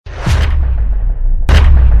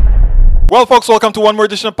Well, folks, welcome to one more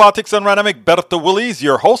edition of Politics and Random. Berto Willies,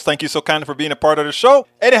 your host. Thank you so kindly for being a part of the show.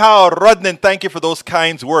 Anyhow, Rodnan, thank you for those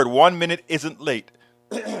kind words. 1 minute isn't late.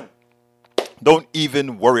 Don't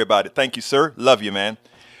even worry about it. Thank you, sir. Love you, man.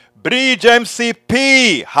 Bridge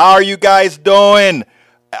MCP, how are you guys doing?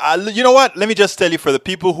 You know what? Let me just tell you, for the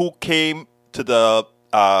people who came to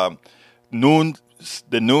the noon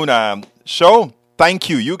show, thank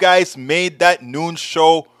you. You guys made that noon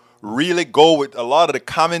show really go with a lot of the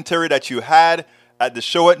commentary that you had at the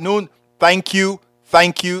show at noon. Thank you,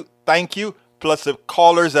 thank you, thank you. Plus the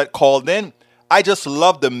callers that called in. I just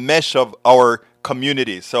love the mesh of our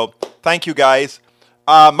community. So thank you, guys.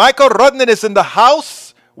 Michael Rodnan is in the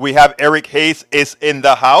house. We have Eric Hayes is in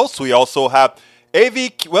the house. We also have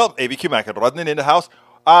AVQ Michael Rodnan in the house.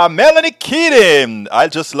 Melanie Keaton, I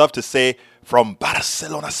just love to say, from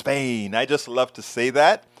Barcelona, Spain. I just love to say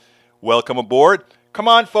that. Welcome aboard. Come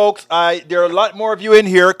on, folks. There are a lot more of you in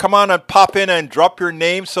here. Come on and pop in and drop your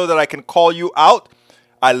name so that I can call you out.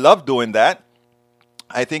 I love doing that.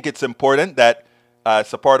 I think it's important that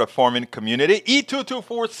it's a part of forming community.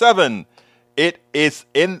 E2247, it is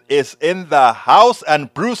in the house,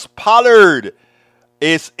 and Bruce Pollard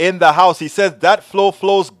is in the house. He says that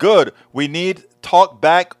flows good. We need talk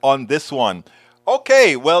back on this one.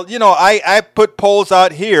 Okay, well, you know, I put polls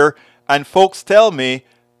out here, and folks tell me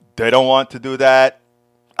they don't want to do that.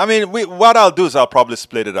 I mean, what I'll do is I'll probably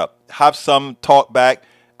split it up. Have some talk back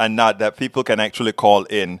and not that people can actually call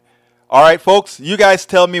in. All right, folks, you guys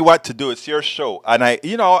tell me what to do. It's your show. And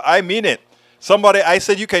I mean it. I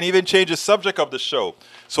said you can even change the subject of the show.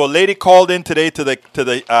 So a lady called in today to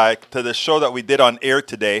the show that we did on air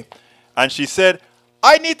today. And she said,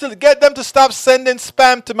 I need to get them to stop sending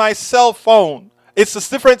spam to my cell phone. It's the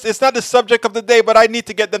difference. It's not the subject of the day, but I need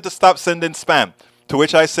to get them to stop sending spam. To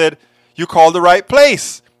which I said, you called the right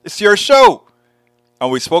place. It's your show.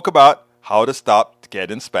 And we spoke about how to stop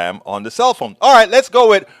getting spam on the cell phone. All right, let's go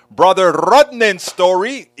with Brother Rodnan's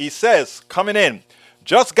story. He says, coming in,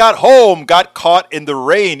 just got home, got caught in the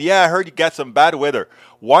rain. Yeah, I heard you got some bad weather.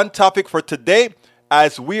 One topic for today,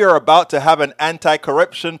 as we are about to have an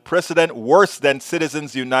anti-corruption precedent worse than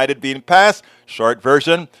Citizens United being passed. Short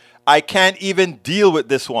version, I can't even deal with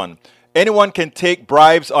this one. Anyone can take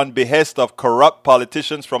bribes on behest of corrupt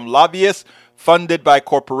politicians from lobbyists funded by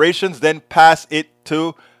corporations, then pass it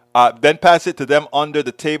to them under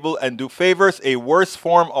the table and do favors. A worse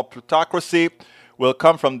form of plutocracy will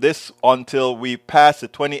come from this until we pass the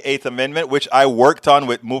 28th Amendment, which I worked on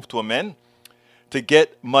with Move to Amend, to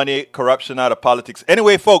get money corruption out of politics.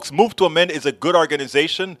 Anyway, folks, Move to Amend is a good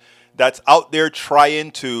organization that's out there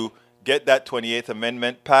trying to get that 28th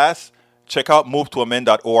Amendment passed. Check out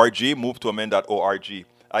movetoamend.org, movetoamend.org.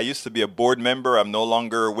 I used to be a board member. I'm no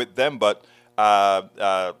longer with them, but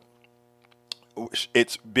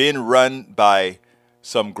it's being run by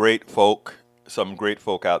some great folk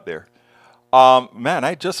out there. Man,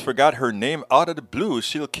 I just forgot her name out of the blue.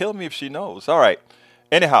 She'll kill me if she knows. All right.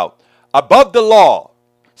 Anyhow, above the law,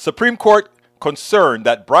 Supreme Court concerned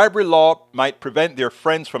that bribery law might prevent their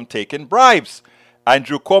friends from taking bribes.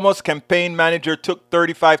 Andrew Cuomo's campaign manager took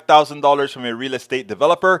 $35,000 from a real estate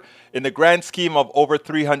developer. In the grand scheme of over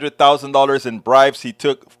 $300,000 in bribes he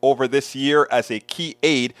took over this year as a key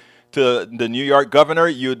aide to the New York governor,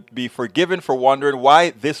 you'd be forgiven for wondering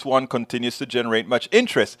why this one continues to generate much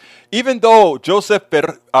interest. Even though Joseph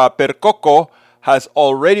Percoco has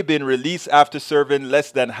already been released after serving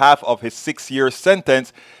less than half of his 6-year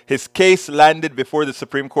sentence, his case landed before the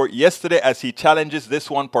Supreme Court yesterday as he challenges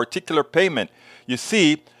this one particular payment. You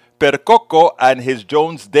see, Percoco and his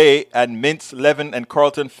Jones Day and Mintz, Levin, and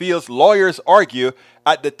Carlton Fields lawyers argue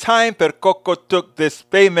at the time Percoco took this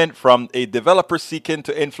payment from a developer seeking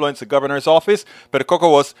to influence the governor's office,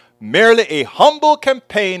 Percoco was merely a humble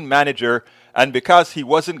campaign manager, and because he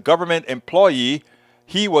wasn't government employee,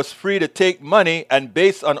 he was free to take money, and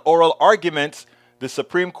based on oral arguments, the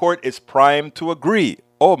Supreme Court is primed to agree.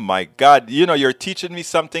 Oh my God, you're teaching me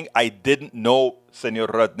something I didn't know, Senor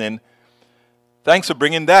Rodnan. Thanks for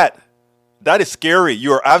bringing that. That is scary.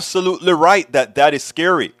 You're absolutely right that is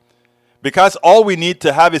scary. Because all we need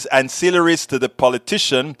to have is ancillaries to the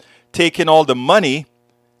politician taking all the money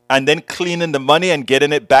and then cleaning the money and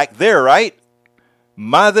getting it back there, right?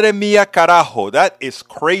 Madre mia carajo. That is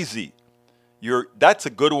crazy. That's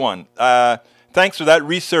a good one. Thanks for that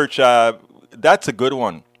research. That's a good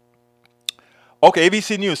one. Okay,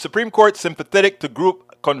 ABC News. Supreme Court sympathetic to group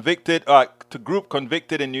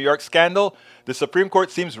convicted in New York scandal. The Supreme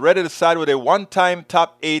Court seems ready to side with a one-time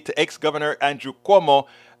top aide to ex-Governor Andrew Cuomo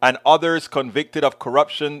and others convicted of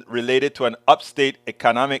corruption related to an upstate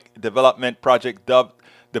economic development project dubbed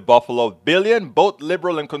the Buffalo Billion. Both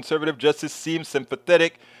liberal and conservative justices seem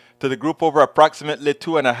sympathetic to the group over approximately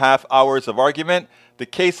 2.5 hours of argument. The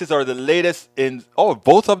cases are the latest in,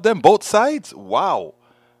 both of them, both sides? Wow.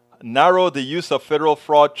 Narrow the use of federal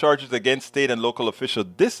fraud charges against state and local officials.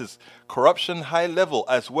 This is corruption high level,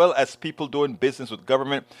 as well as people doing business with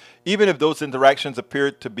government, even if those interactions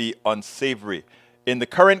appear to be unsavory. In the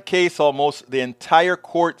current case, almost the entire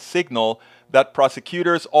court signal that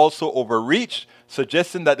prosecutors also overreached,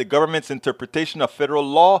 suggesting that the government's interpretation of federal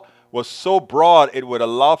law was so broad it would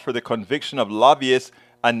allow for the conviction of lobbyists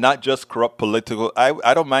and not just corrupt political.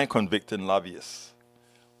 I don't mind convicting lobbyists.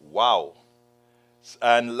 Wow.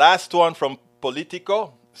 And last one from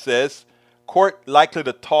Politico says, court likely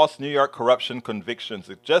to toss New York corruption convictions.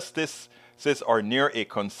 The justices are near a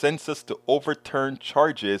consensus to overturn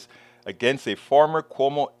charges against a former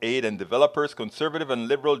Cuomo aide and developers. Conservative and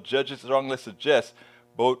liberal judges strongly suggest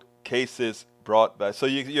both cases brought back. So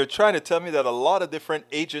you're trying to tell me that a lot of different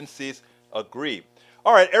agencies agree.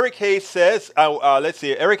 All right, Eric Hayes says, let's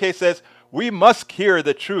see. Eric Hayes says, we must hear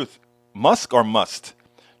the truth. Musk or must?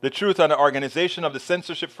 The truth on the organization of the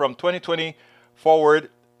censorship from 2020 forward.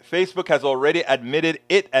 Facebook has already admitted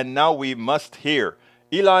it, and now we must hear.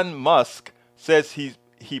 Elon Musk says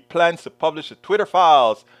he plans to publish the Twitter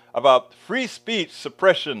files about free speech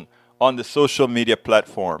suppression on the social media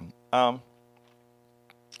platform.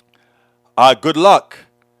 Good luck.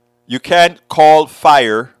 You can't call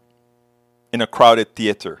fire in a crowded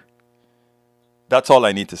theater. That's all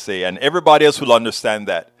I need to say, and everybody else will understand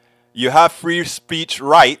that. You have free speech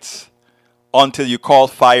rights until you call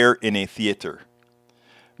fire in a theater.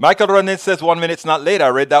 Michael Ronin says 1 minute's not late. I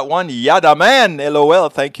read that one. Yada man. LOL.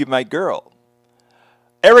 Thank you, my girl.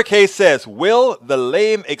 Eric Hayes says, will the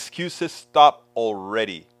lame excuses stop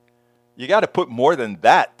already? You got to put more than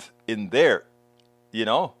that in there. You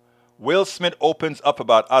know? Will Smith opens up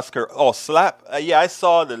about Oscar. Oh, slap. Yeah, I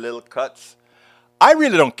saw the little cuts. I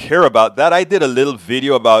really don't care about that. I did a little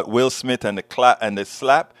video about Will Smith and the clap and the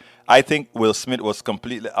slap. I think Will Smith was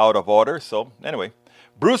completely out of order. So anyway,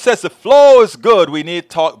 Bruce says the flow is good. We need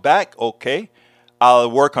talk back. Okay, I'll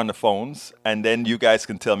work on the phones, and then you guys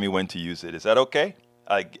can tell me when to use it. Is that okay?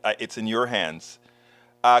 It's in your hands.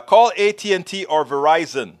 Call AT&T or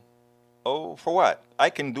Verizon. Oh, for what? I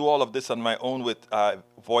can do all of this on my own with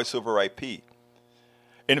voice over IP.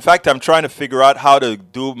 In fact, I'm trying to figure out how to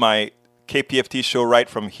do my KPFT show right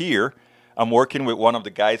from here. I'm working with one of the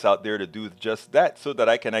guys out there to do just that so that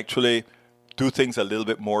I can actually do things a little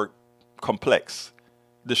bit more complex.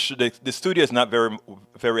 The studio is not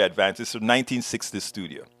very advanced. It's a 1960s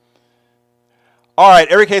studio. All right,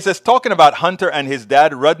 Eric Hayes says, talking about Hunter and his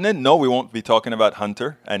dad, Rudnin. No, we won't be talking about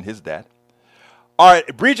Hunter and his dad. All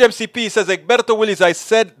right, Bridge MCP says, Egberto Willis, I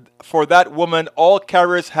said for that woman, all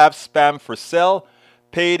carriers have spam for sale.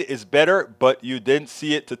 Paid is better, but you didn't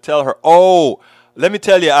see it to tell her. Oh, let me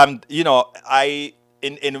tell you,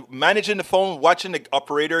 in managing the phone, watching the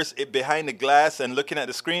operators behind the glass and looking at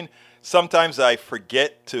the screen, sometimes I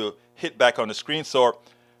forget to hit back on the screen. So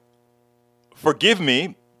forgive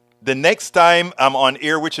me. The next time I'm on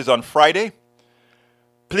air, which is on Friday,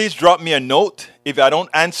 please drop me a note. If I don't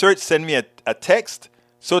answer it, send me a text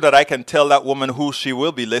so that I can tell that woman who she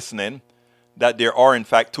will be listening that there are, in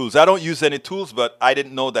fact, tools. I don't use any tools, but I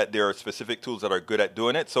didn't know that there are specific tools that are good at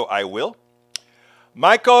doing it, so I will.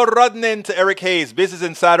 Michael Rudnin to Eric Hayes. Business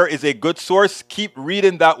Insider is a good source. Keep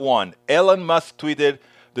reading that one. Elon Musk tweeted,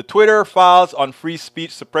 the Twitter files on free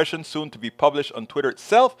speech suppression soon to be published on Twitter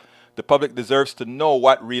itself. The public deserves to know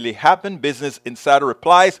what really happened. Business Insider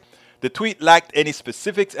replies, the tweet lacked any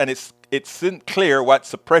specifics and it's isn't clear what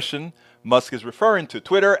suppression Musk is referring to.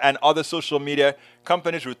 Twitter and other social media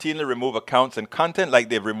companies routinely remove accounts and content, like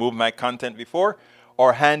they've removed my content before,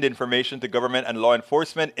 or hand information to government and law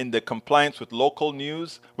enforcement in the compliance with local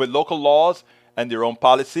laws and their own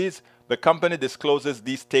policies. The company discloses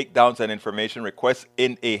these takedowns and information requests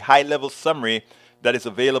in a high-level summary that is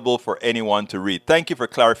available for anyone to read. Thank you for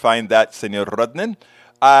clarifying that, Senor Rudnin.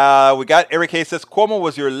 We got Eric Hayes says, Cuomo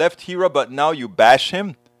was your left hero, but now you bash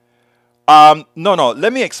him. No.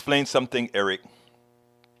 Let me explain something, Eric.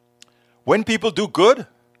 When people do good,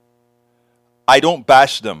 I don't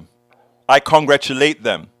bash them. I congratulate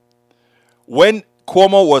them. When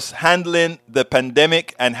Cuomo was handling the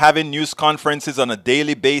pandemic and having news conferences on a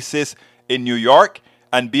daily basis in New York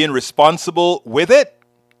and being responsible with it,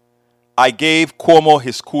 I gave Cuomo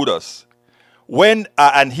his kudos. When,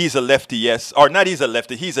 and he's a lefty, yes, or not he's a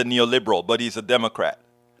lefty, he's a neoliberal, but he's a Democrat.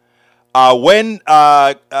 When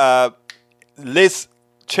Liz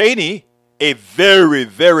Cheney, a very,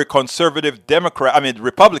 very conservative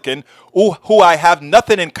Republican, who I have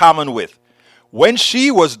nothing in common with. when she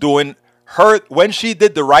was doing when she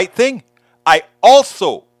did the right thing, I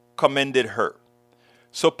also commended her.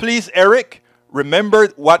 So please, Eric, remember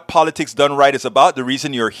what Politics Done Right is about. The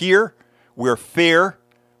reason you're here, we're fair.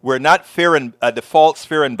 We're not fair and the false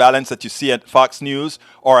fair and balance that you see at Fox News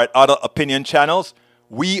or at other opinion channels.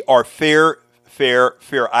 We are fair.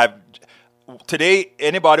 Today,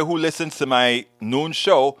 anybody who listens to my noon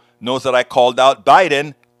show knows that I called out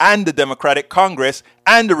Biden and the Democratic Congress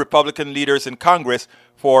and the Republican leaders in Congress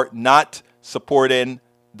for not supporting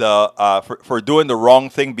for doing the wrong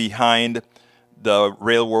thing behind the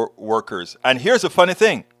rail workers. And here's the funny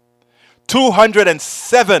thing.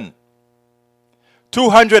 207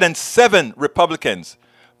 Republicans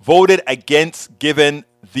voted against giving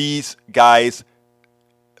these guys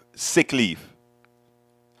sick leave.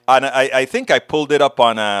 And I think I pulled it up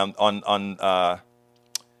on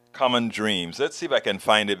Common Dreams. Let's see if I can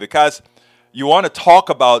find it, because you want to talk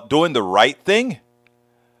about doing the right thing.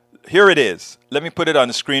 Here it is. Let me put it on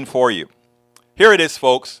the screen for you. Here it is,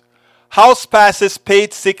 folks. House passes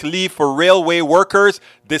paid sick leave for railway workers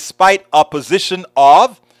despite opposition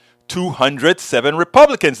of 207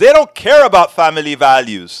 Republicans. They don't care about family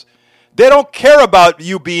values. They don't care about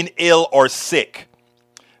you being ill or sick.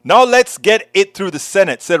 Now let's get it through the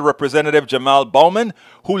Senate, said Representative Jamal Bowman,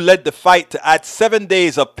 who led the fight to add 7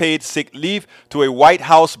 days of paid sick leave to a White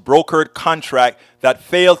House brokered contract that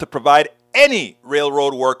failed to provide any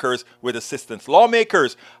railroad workers with assistance.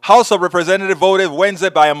 Lawmakers, House of Representatives voted Wednesday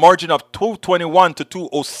by a margin of 221 to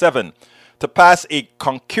 207 to pass a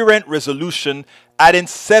concurrent resolution adding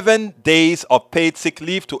 7 days of paid sick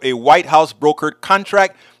leave to a White House brokered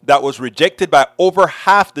contract that was rejected by over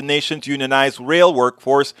half the nation's unionized rail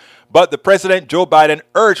workforce. But the President, Joe Biden,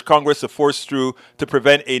 urged Congress to force through to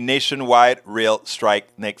prevent a nationwide rail strike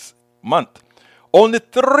next month. Only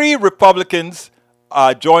 3 Republicans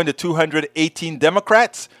joined the 218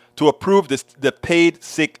 Democrats to approve the paid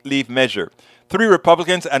sick leave measure. 3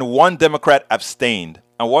 Republicans and 1 Democrat abstained.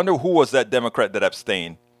 I wonder who was that Democrat that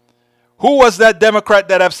abstained. Who was that Democrat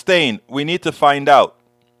that abstained? We need to find out.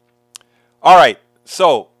 All right.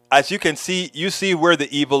 So, as you can see, you see where the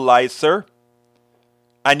evil lies, sir.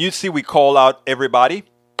 And you see we call out everybody.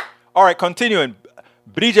 All right, continuing.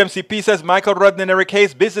 Bridge MCP says, Michael Rudden and Eric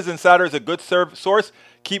Hayes, Business Insider is a good source.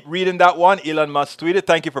 Keep reading that one. Elon Musk tweeted.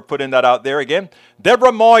 Thank you for putting that out there again.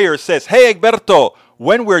 Deborah Moyer says, hey, Egberto,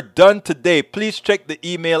 when we're done today, please check the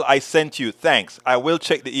email I sent you. Thanks. I will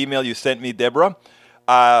check the email you sent me, Deborah.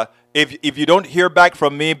 If you don't hear back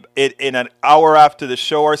from me in an hour after the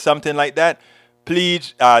show or something like that,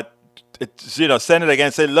 please, send it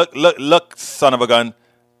again. Say, look, son of a gun,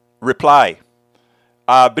 reply.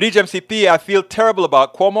 Bridge MCP, I feel terrible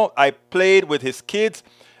about Cuomo. I played with his kids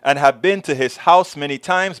and have been to his house many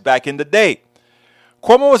times back in the day.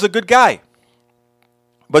 Cuomo was a good guy.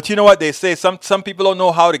 But you know what they say? Some people don't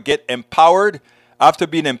know how to get empowered. After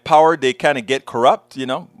being empowered, they kind of get corrupt.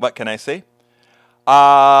 What can I say?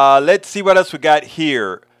 Let's see what else we got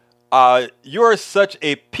here. You're such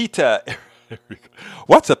a pita.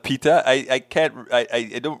 What's a pita? I can't.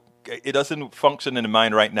 I don't. It doesn't function in the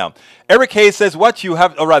mind right now. Eric Hayes says, what you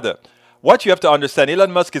have to understand,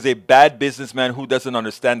 Elon Musk is a bad businessman who doesn't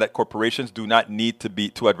understand that corporations do not need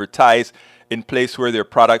to advertise in place where their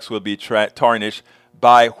products will be tarnished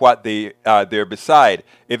by what they're beside.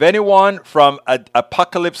 If anyone from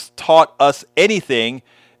Apocalypse taught us anything,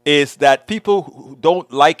 is that people who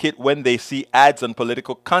don't like it when they see ads on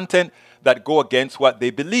political content that go against what they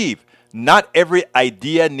believe. Not every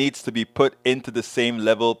idea needs to be put into the same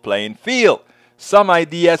level playing field. Some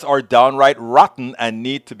ideas are downright rotten and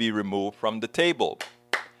need to be removed from the table.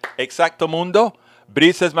 Exactamundo.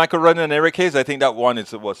 Bree says, Michael Rudden and Eric Hayes. I think that one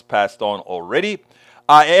was passed on already.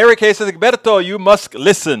 Eric Hayes says, Egberto, you must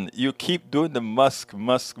listen. You keep doing the Musk.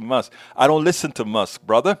 I don't listen to Musk,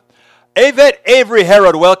 brother. Yvette Avery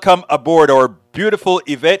Herod, welcome aboard our beautiful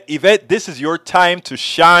Yvette. Yvette, this is your time to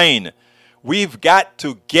shine. We've got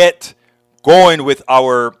to get going with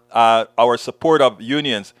our support of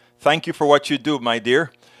unions. Thank you for what you do, my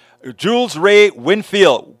dear. Jules Ray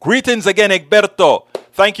Winfield, greetings again, Egberto.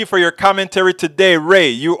 Thank you for your commentary today, Ray.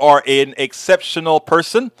 You are an exceptional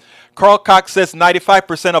person. Carl Cox says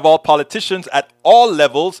 95% of all politicians at all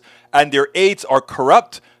levels and their aides are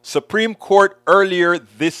corrupt. Supreme Court earlier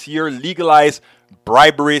this year legalized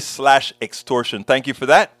bribery/extortion. Thank you for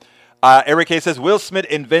that. Eric Hayes says, Will Smith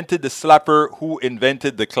invented the slapper. Who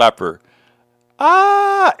invented the clapper?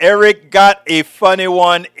 Eric got a funny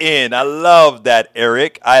one in. I love that,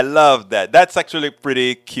 Eric. I love that. That's actually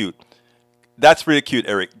pretty cute. That's pretty cute,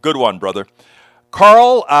 Eric. Good one, brother.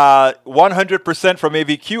 Carl, 100% from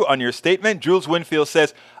AVQ on your statement. Jules Winfield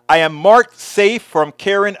says, I am marked safe from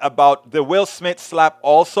caring about the Will Smith slap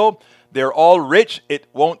also. They're all rich. It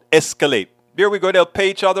won't escalate. Here we go. They'll pay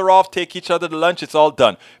each other off, take each other to lunch. It's all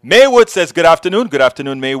done. Maywood says, good afternoon. Good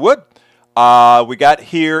afternoon, Maywood. We got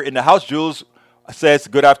here in the house. Jules says,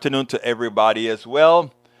 good afternoon to everybody as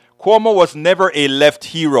well. Cuomo was never a left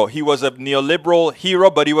hero. He was a neoliberal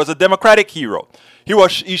hero, but he was a democratic hero.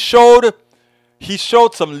 He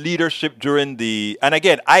showed some leadership during the, and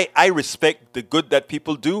again, I respect the good that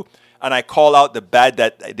people do, and I call out the bad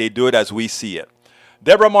that they do it as we see it.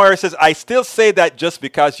 Deborah Moyer says, I still say that just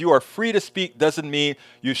because you are free to speak doesn't mean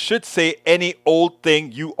you should say any old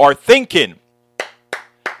thing you are thinking.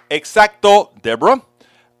 Exacto, Deborah.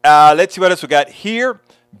 Let's see what else we got here.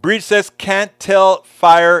 Breach says, can't tell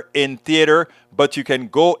fire in theater, but you can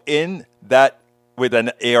go in that with an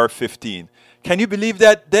AR-15. Can you believe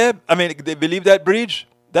that, Deb? I mean, they believe that, Breach?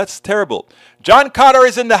 That's terrible. John Carter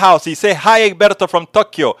is in the house. He say, hi, Egberto from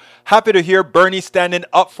Tokyo. Happy to hear Bernie standing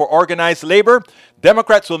up for organized labor.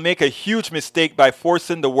 Democrats will make a huge mistake by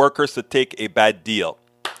forcing the workers to take a bad deal.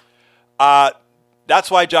 That's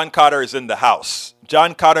why John Carter is in the house.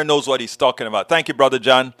 John Carter knows what he's talking about. Thank you, Brother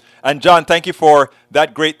John. And John, thank you for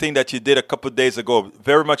that great thing that you did a couple of days ago.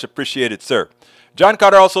 Very much appreciated, sir. John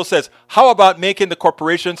Carter also says, how about making the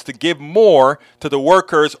corporations to give more to the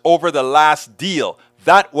workers over the last deal?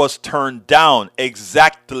 That was turned down.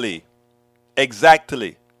 Exactly.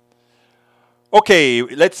 Exactly. Okay,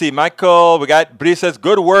 let's see. Michael, we got Bridge says,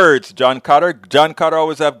 good words, John Carter. John Carter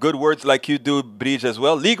always have good words like you do, Bridge, as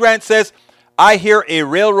well. Lee Grant says, I hear a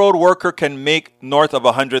railroad worker can make north of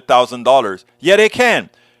 $100,000. Yeah, they can.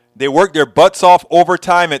 They work their butts off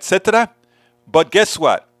overtime, etc. But guess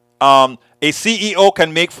what? A CEO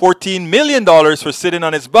can make $14 million for sitting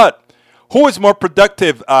on his butt. Who is more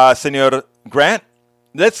productive, Senor Grant?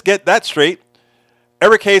 Let's get that straight.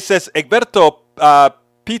 Eric Hayes says, Egberto,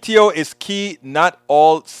 PTO is key, not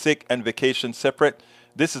all sick and vacation separate.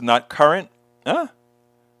 This is not current. Huh?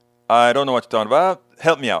 I don't know what you're talking about.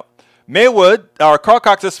 Help me out. Maywood, our Carl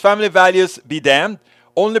Cox says, family values be damned.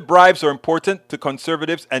 Only bribes are important to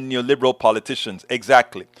conservatives and neoliberal politicians.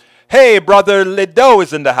 Exactly. Hey, Brother Ledo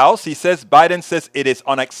is in the house. He says, Biden says it is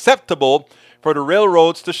unacceptable for the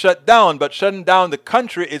railroads to shut down, but shutting down the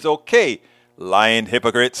country is okay. Lying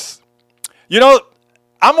hypocrites. You know,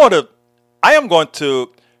 I am going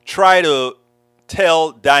to try to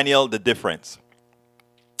tell Daniel the difference.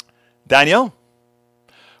 Daniel,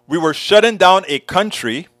 we were shutting down a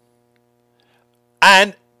country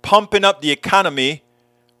and pumping up the economy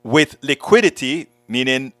with liquidity,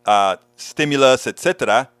 meaning stimulus,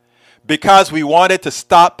 etc., because we wanted to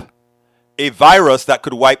stop a virus that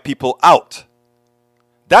could wipe people out.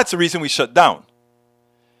 That's the reason we shut down.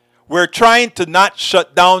 We're trying to not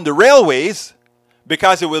shut down the railways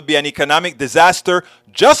because it will be an economic disaster,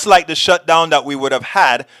 just like the shutdown that we would have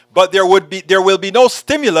had. But there will be no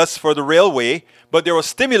stimulus for the railway, but there was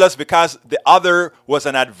stimulus because the other was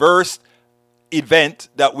an adverse event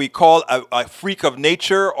that we call a freak of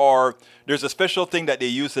nature, or there's a special thing that they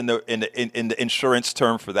use in the insurance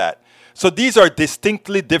term for that. So these are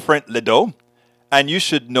distinctly different, Ledo, and you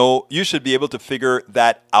should be able to figure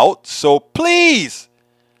that out. So please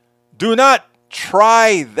do not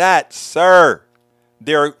try that, sir.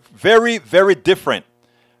 They're very, very different.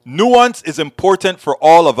 Nuance is important for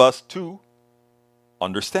all of us to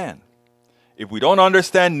understand. If we don't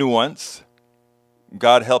understand nuance,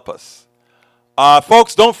 God help us.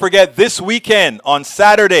 Folks, don't forget this weekend on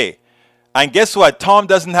Saturday. And guess what? Tom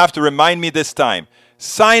doesn't have to remind me this time.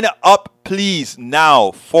 Sign up, please,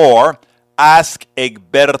 now for Ask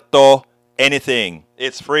Egberto Anything.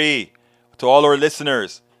 It's free to all our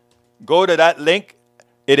listeners. Go to that link.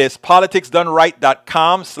 It is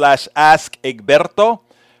politicsdoneright.com/askegberto.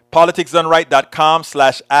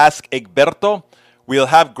 politicsdoneright.com/askegberto. We'll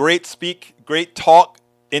have great talk,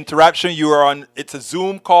 interaction. It's a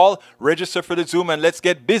Zoom call. Register for the Zoom and let's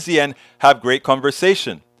get busy and have great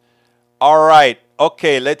conversation. All right.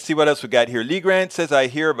 Okay, let's see what else we got here. Lee Grant says, I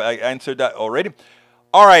answered that already.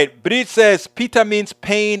 All right. Bridge says, pita means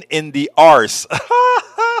pain in the arse.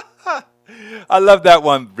 I love that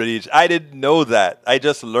one, Bridge. I didn't know that. I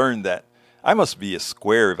just learned that. I must be a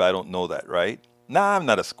square if I don't know that, right? Nah, I'm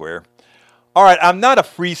not a square. All right, I'm not a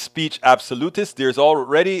free speech absolutist. There's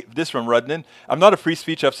already, this from Rudnan, I'm not a free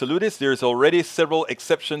speech absolutist. There's already several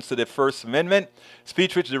exceptions to the First Amendment.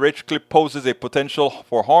 Speech which directly poses a potential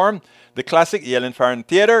for harm. The classic yelling fire in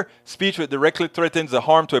theater. Speech which directly threatens the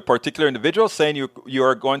harm to a particular individual, saying you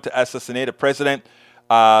are going to assassinate a president.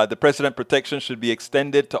 The president protection should be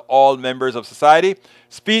extended to all members of society.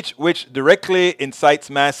 Speech which directly incites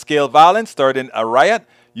mass-scale violence, starting a riot,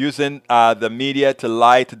 using the media to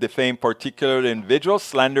lie to defame particular individuals.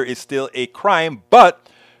 Slander is still a crime, but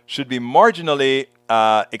should be marginally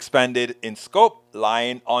expanded in scope.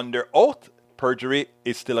 Lying under oath, perjury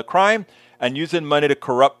is still a crime, and using money to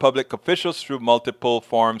corrupt public officials through multiple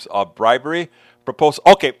forms of bribery.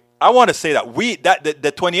 Okay, I want to say that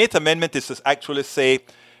the 28th Amendment is to actually say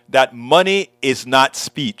that money is not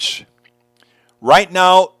speech. Right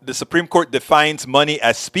now, the Supreme Court defines money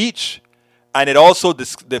as speech, and it also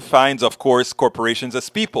defines, of course, corporations as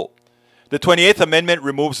people. The 28th Amendment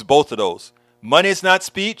removes both of those. Money is not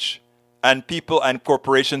speech, and people and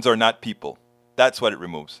corporations are not people. That's what it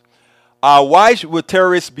removes. Why would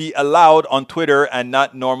terrorists be allowed on Twitter and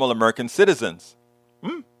not normal American citizens?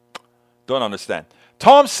 Don't understand.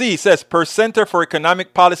 Tom C. says, per Center for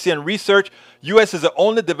Economic Policy and Research, U.S. is the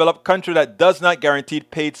only developed country that does not guarantee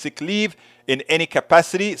paid sick leave in any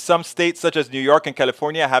capacity. Some states, such as New York and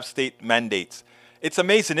California, have state mandates. It's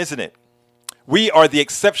amazing, isn't it? We are the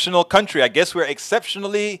exceptional country. I guess we're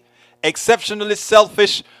exceptionally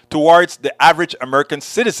selfish towards the average American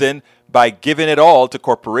citizen by giving it all to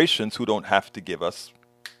corporations who don't have to give us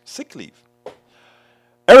sick leave.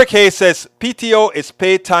 Eric Hayes says, PTO is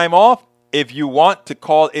paid time off. If you want to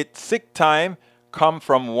call it sick time, come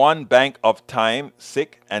from one bank of time,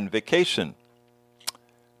 sick, and vacation.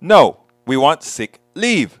 No, we want sick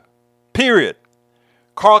leave. Period.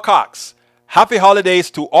 Carl Cox, happy holidays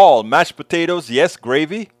to all. Mashed potatoes, yes.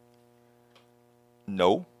 Gravy?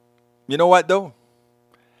 No. You know what, though?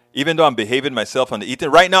 Even though I'm behaving myself on the eating,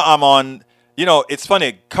 right now I'm on, it's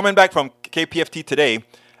funny, coming back from KPFT today,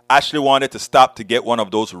 Ashley wanted to stop to get one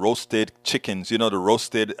of those roasted chickens, the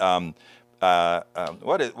roasted,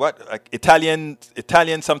 Italian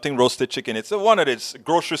something roasted chicken. It's one of these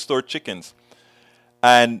grocery store chickens.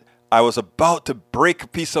 And I was about to break a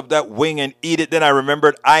piece of that wing and eat it. Then I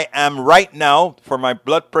remembered I am right now, for my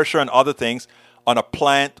blood pressure and other things, on a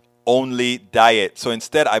plant-only diet. So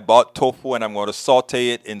instead, I bought tofu and I'm going to saute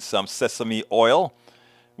it in some sesame oil,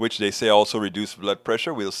 which they say also reduces blood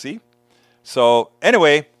pressure. We'll see. So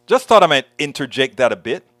anyway, just thought I might interject that a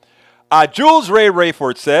bit. Jules Ray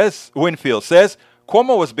Winfield says,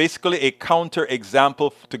 Cuomo was basically a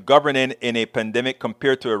counter-example to governing in a pandemic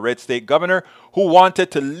compared to a red state governor who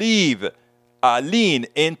wanted to lean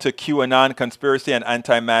into QAnon conspiracy and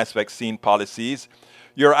anti-mask vaccine policies.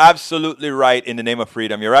 You're absolutely right in the name of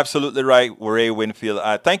freedom. You're absolutely right, Ray Winfield.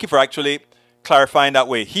 Thank you for actually clarifying that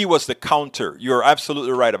way. He was the counter. You're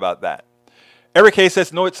absolutely right about that. Eric Hayes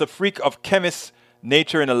says, no, it's a freak of chemist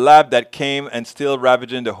nature in a lab that came and still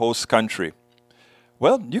ravaging the host country.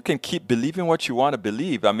 Well, you can keep believing what you want to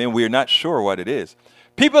believe. I mean, we're not sure what it is.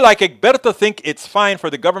 People like Egberto think it's fine for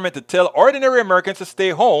the government to tell ordinary Americans to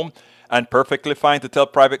stay home and perfectly fine to tell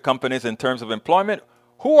private companies in terms of employment.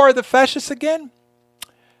 Who are the fascists again?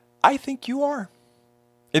 I think you are,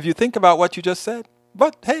 if you think about what you just said.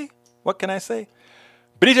 But hey, what can I say?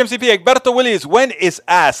 British MCP, Egberto Willies, when is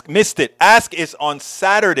Ask? Missed it. Ask is on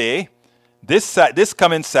Saturday, this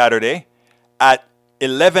coming Saturday at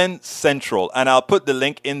 11 Central. And I'll put the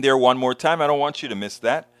link in there one more time. I don't want you to miss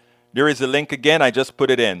that. There is a link again. I just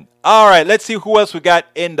put it in. All right, let's see who else we got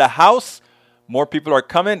in the house. More people are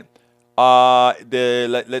coming.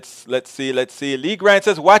 Let's see. Lee Grant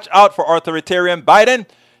says, watch out for authoritarian Biden.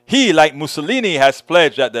 He, like Mussolini, has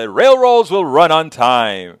pledged that the railroads will run on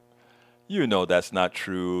time. You know that's not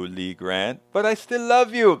true, Lee Grant. But I still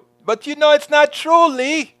love you. But you know it's not true,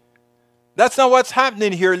 Lee. That's not what's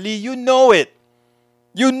happening here, Lee. You know it.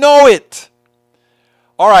 You know it.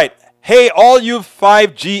 All right. Hey, all you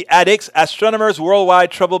 5G addicts, astronomers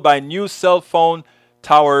worldwide troubled by new cell phone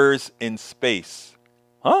towers in space.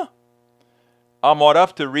 Huh? I'm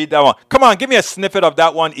off to read that one. Come on, give me a snippet of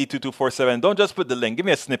that one, E2247. Don't just put the link. Give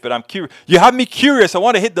me a snippet. I'm curious. You have me curious. I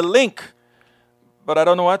want to hit the link, but I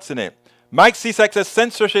don't know what's in it. Mike Cisak says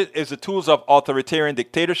censorship is the tools of authoritarian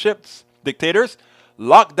dictators.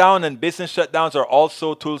 Lockdown and business shutdowns are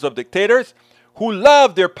also tools of dictators who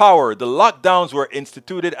love their power. The lockdowns were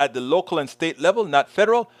instituted at the local and state level, not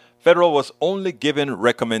federal. Federal was only given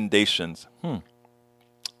recommendations.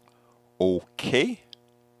 Okay.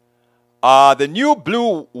 The new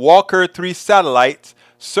Blue Walker 3 satellite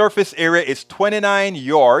surface area is 29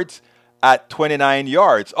 yards at 29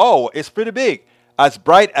 yards. Oh, it's pretty big. As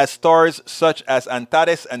bright as stars such as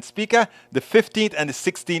Antares and Spica, the 15th and the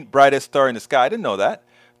 16th brightest star in the sky. I didn't know that.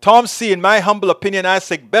 Tom C., in my humble opinion,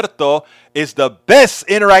 Ask Egberto is the best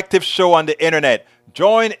interactive show on the internet.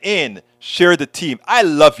 Join in, share the team. I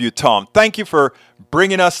love you, Tom. Thank you for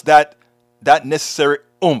bringing us that necessary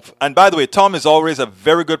oomph. And by the way, Tom is always a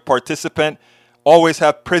very good participant. Always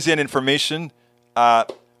have prescient information. Well,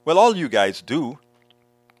 all you guys do.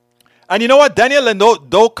 And you know what? Daniel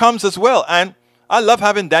Ledo comes as well. And I love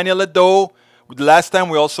having Daniel Ledo. Last time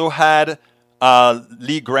we also had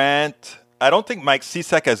Lee Grant. I don't think Mike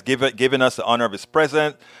Cisak has given us the honor of his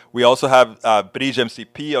presence. We also have Bridge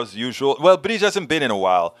MCP as usual. Well, Bridge hasn't been in a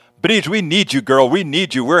while. Bridge, we need you, girl. We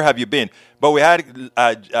need you. Where have you been? But we had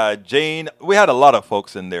Jane. We had a lot of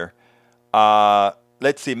folks in there.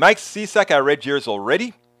 Let's see. Mike Cisak, I read yours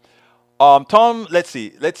already. Tom, let's see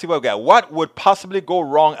what we got. What would possibly go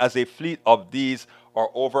wrong as a fleet of these or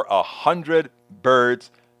over 100 bluebirds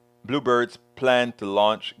plan to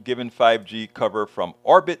launch, given 5G cover from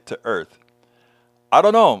orbit to Earth? I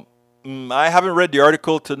don't know. I haven't read the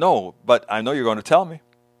article to know, but I know you're going to tell me.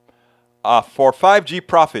 For 5G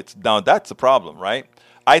profits, now that's a problem, right?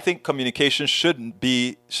 I think communication shouldn't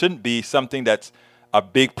be something that's a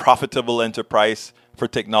big profitable enterprise for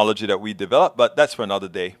technology that we develop, but that's for another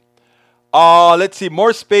day. Let's see.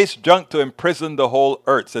 More space junk to imprison the whole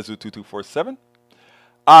Earth, says U2247.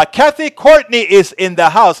 Kathy Courtney is in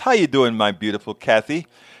the house. How you doing, my beautiful Kathy?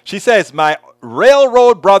 She says, my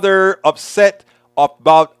railroad brother upset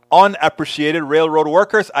about unappreciated railroad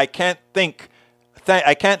workers. I can't link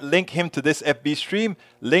him to this FB stream.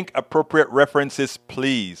 Link appropriate references,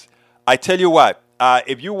 please. I tell you what,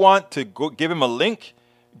 if you want to go give him a link,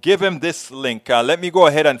 give him this link. Let me go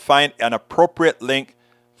ahead and find an appropriate link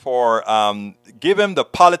for, give him the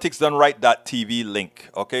politicsdoneright.tv link,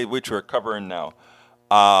 okay, which we're covering now.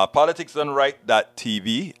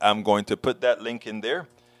 Politicsdoneright.tv. I'm going to put that link in there.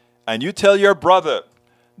 And you tell your brother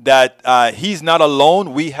that he's not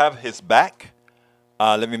alone. We have his back.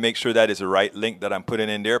 Let me make sure that is the right link that I'm putting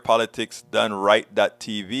in there.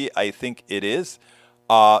 Politicsdoneright.tv. I think it is.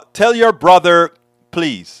 Tell your brother,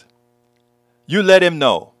 please, you let him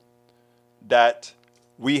know that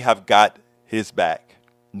we have got his back.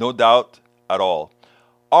 No doubt at all.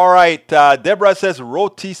 All right. Deborah says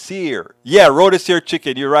rotisserie. Yeah, rotisserie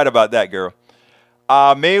chicken. You're right about that, girl.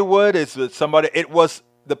 Maywood is somebody. It was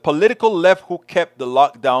the political left who kept the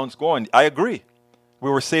lockdowns going. I agree. We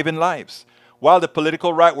were saving lives. While the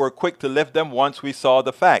political right were quick to lift them once we saw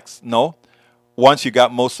the facts. No. Once you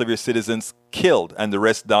got most of your citizens killed and the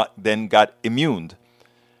rest then got immune.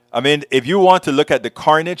 I mean, if you want to look at the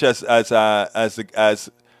carnage as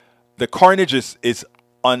the carnage is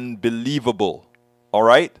unbelievable. All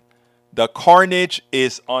right? The carnage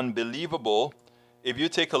is unbelievable. If you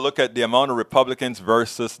take a look at the amount of Republicans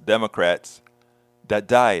versus Democrats that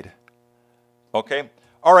died. Okay?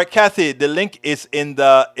 All right, Kathy, the link is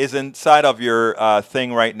inside of your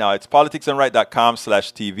thing right now. It's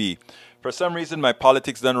politicsdoneright.com/TV. For some reason, my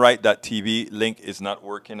politicsdoneright.tv link is not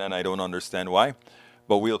working, and I don't understand why.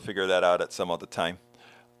 But we'll figure that out at some other time.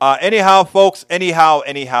 Anyhow, folks, anyhow.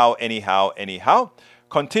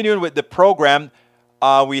 Continuing with the program,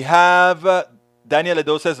 we have Daniel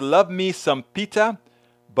Ledo says, love me some pita,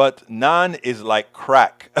 but naan is like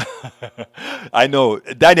crack. I know.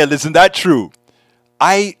 Daniel, isn't that true?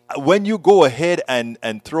 When you go ahead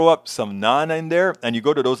and throw up some naan in there and you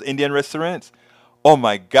go to those Indian restaurants, oh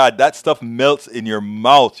my God, that stuff melts in your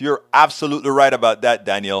mouth. You're absolutely right about that,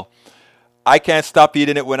 Daniel. I can't stop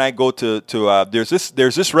eating it when I go to there's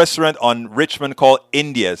this restaurant on Richmond called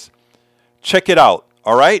India's. Check it out,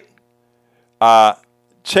 all right?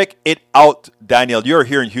 Check it out, Daniel. You're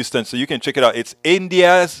here in Houston, so you can check it out. It's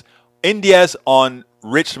India's on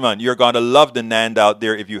Richmond. You're going to love the naan out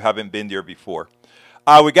there if you haven't been there before.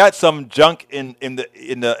 We got some junk from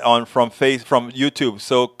YouTube.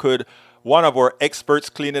 So could one of our experts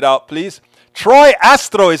clean it out, please? Troy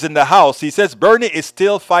Astro is in the house. He says Bernie is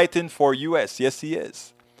still fighting for U.S. Yes, he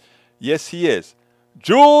is. Yes, he is.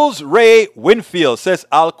 Jules Ray Winfield says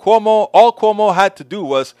all Cuomo had to do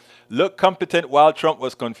was look competent while Trump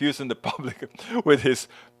was confusing the public with his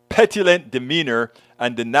petulant demeanor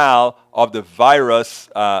and denial of the virus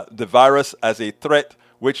as a threat,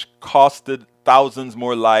 which costed thousands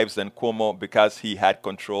more lives than Cuomo because he had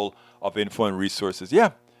control of info and resources. Yeah.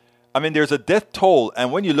 I mean, there's a death toll.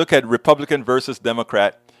 And when you look at Republican versus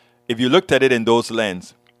Democrat, if you looked at it in those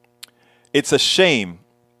lenses, it's a shame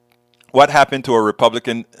what happened to our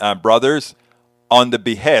Republican brothers on the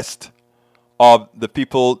behest of the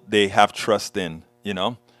people they have trust in, you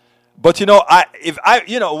know. But,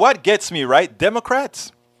 what gets me, right?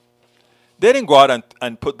 Democrats, they didn't go out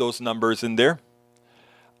and put those numbers in there.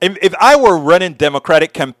 If I were running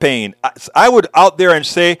Democratic campaign, I would out there and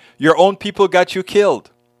say, your own people got you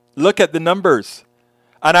killed. Look at the numbers.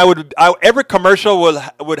 And every commercial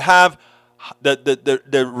would have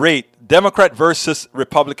the rate, Democrat versus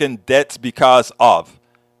Republican deaths because of.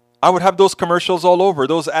 I would have those commercials all over,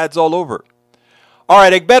 those ads all over. All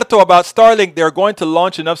right, Egberto, about Starlink, they're going to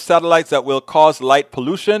launch enough satellites that will cause light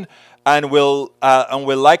pollution and will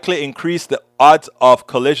likely increase the odds of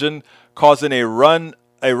collision, causing a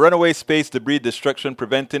runaway space debris destruction,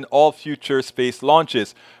 preventing all future space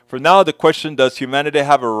launches. For now, the question: does humanity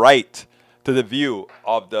have a right to the view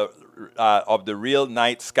of the real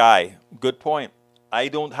night sky? Good point. I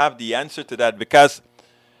don't have the answer to that, because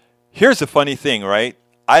here's the funny thing, right?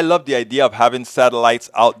 I love the idea of having satellites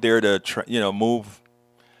out there to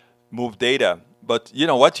move data. But you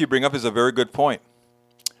know what you bring up is a very good point.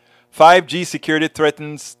 5G security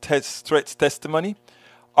threats testimony.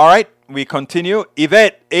 All right, we continue.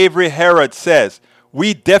 Yvette Avery Herod says,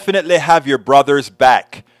 we definitely have your brother's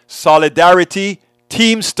back. Solidarity,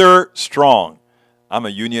 Teamster strong. I'm a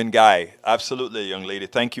union guy. Absolutely, young lady.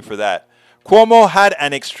 Thank you for that. Cuomo had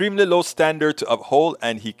an extremely low standard to uphold,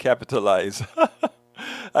 and he capitalized.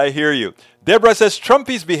 I hear you. Deborah says,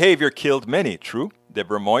 Trumpy's behavior killed many. True.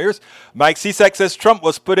 Deborah Moyers. Mike Cisak says, Trump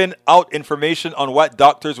was putting out information on what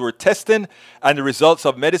doctors were testing and the results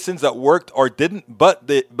of medicines that worked or didn't, but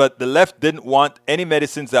the left didn't want any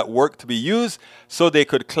medicines that worked to be used, so they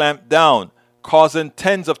could clamp down, causing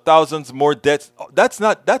tens of thousands more deaths. That's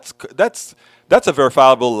a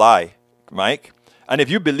verifiable lie, Mike. And if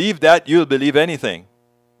you believe that, you'll believe anything.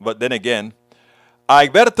 But then again,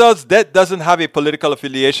 Alberto's death doesn't have a political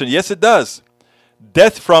affiliation. Yes, it does.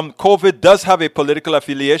 Death from COVID does have a political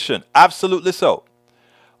affiliation. Absolutely so.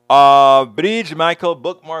 Bridge, Michael,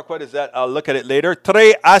 bookmark, what is that? I'll look at it later.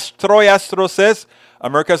 Troy Astro says,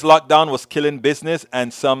 America's lockdown was killing business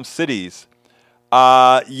and some cities.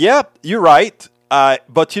 Yeah, you're right.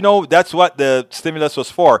 But you know, that's what the stimulus was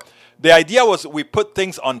for. The idea was we put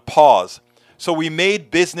things on pause. So we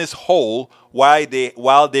made business whole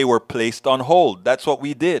while they were placed on hold. That's what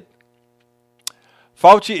we did.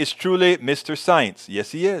 Fauci is truly Mr. Science.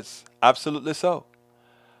 Yes, he is. Absolutely so.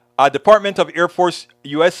 Department of Air Force,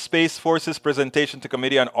 U.S. Space Forces presentation to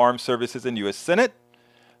Committee on Armed Services in U.S. Senate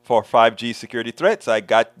for 5G security threats. I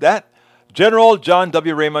got that. General John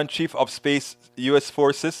W. Raymond, Chief of Space U.S.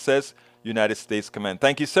 Forces, says United States Command.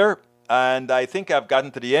 Thank you, sir. And I think I've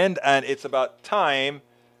gotten to the end, and it's about time.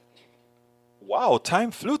 Wow,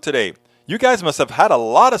 time flew today. You guys must have had a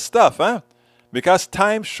lot of stuff, huh? Because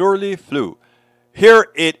time surely flew. Here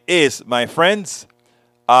it is, my friends.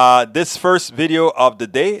 This first video of the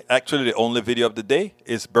day, actually the only video of the day,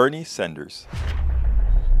 is Bernie Sanders.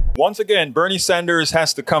 Once again, Bernie Sanders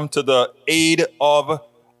has to come to the aid of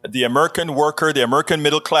the American worker, the American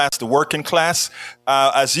middle class, the working class.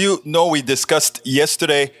 As you know, we discussed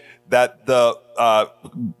yesterday that the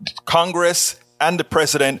Congress and the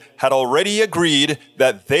president had already agreed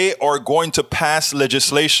that they are going to pass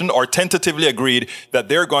legislation, or tentatively agreed that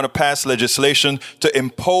they're going to pass legislation to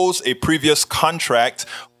impose a previous contract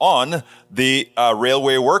on the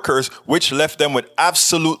railway workers, which left them with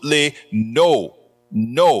absolutely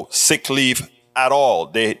no sick leave at all.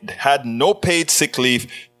 They had no paid sick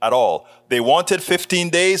leave at all. They wanted 15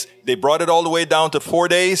 days. They brought it all the way down to 4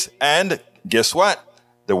 days. And guess what?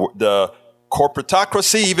 The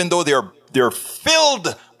corporatocracy, even though they're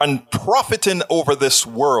filled and profiting over this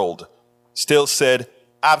world, still said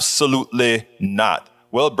absolutely not.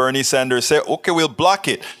 Well, Bernie Sanders said, okay, we'll block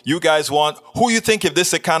it. You guys want, who you think if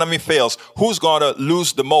this economy fails, who's going to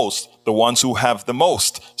lose the most? The ones who have the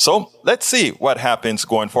most. So let's see what happens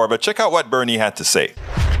going forward. But check out what Bernie had to say.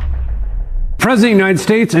 President of the United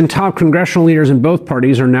States and top congressional leaders in both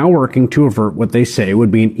parties are now working to avert what they say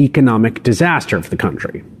would be an economic disaster for the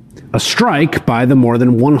country. A strike by the more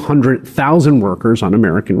than 100,000 workers on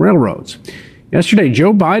American railroads. Yesterday,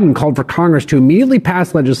 Joe Biden called for Congress to immediately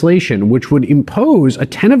pass legislation which would impose a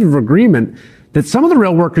tentative agreement that some of the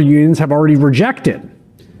rail worker unions have already rejected.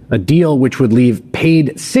 A deal which would leave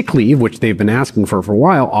paid sick leave, which they've been asking for a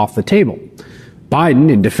while, off the table. Biden,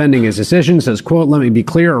 in defending his decision, says, quote, "Let me be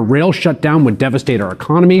clear, a rail shutdown would devastate our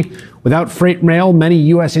economy. Without freight rail, many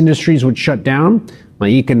U.S. industries would shut down. My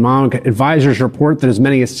economic advisors report that as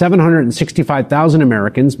many as 765,000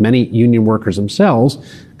 Americans, many union workers themselves,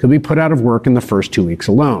 could be put out of work in the first 2 weeks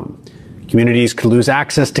alone. Communities could lose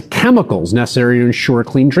access to chemicals necessary to ensure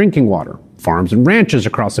clean drinking water. Farms and ranches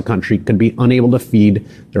across the country could be unable to feed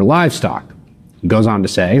their livestock." He goes on to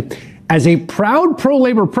say, "As a proud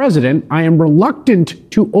pro-labor president, I am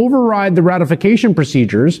reluctant to override the ratification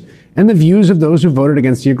procedures and the views of those who voted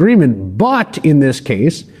against the agreement. But in this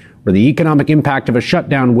case, where the economic impact of a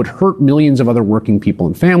shutdown would hurt millions of other working people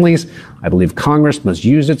and families, I believe Congress must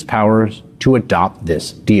use its powers to adopt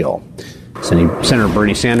this deal." Senator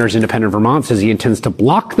Bernie Sanders, independent Vermont, says he intends to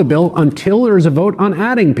block the bill until there is a vote on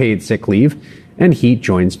adding paid sick leave, and he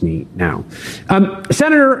joins me now.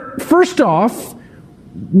 Senator, first off,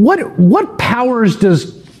 what powers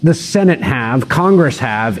does the Senate have, Congress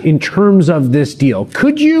have, in terms of this deal?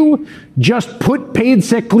 Could you just put paid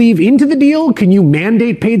sick leave into the deal? Can you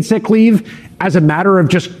mandate paid sick leave as a matter of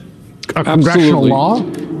just a congressional law?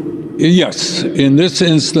 Yes. In this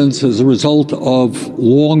instance, as a result of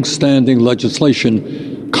long-standing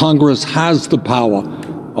legislation, Congress has the power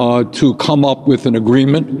to come up with an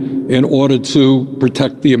agreement in order to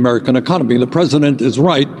protect the American economy. The president is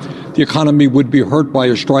right. The economy would be hurt by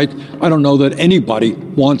a strike. I don't know that anybody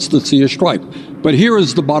wants to see a strike. But here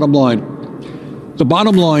is the bottom line. The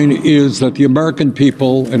bottom line is that the American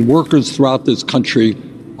people and workers throughout this country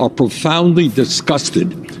are profoundly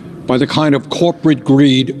disgusted by the kind of corporate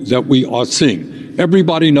greed that we are seeing.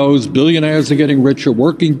 Everybody knows billionaires are getting richer,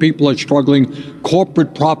 working people are struggling,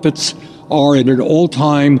 corporate profits are at an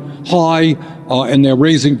all-time high, and they're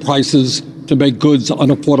raising prices to make goods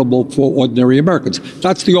unaffordable for ordinary Americans.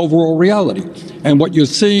 That's the overall reality. And what you're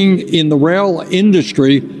seeing in the rail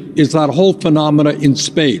industry is that whole phenomena in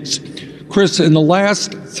spades. Chris, in the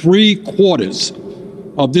last 3 quarters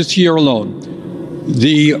of this year alone,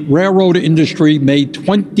 the railroad industry made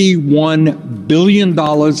 $21 billion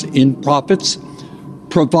in profits,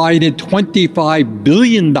 provided $25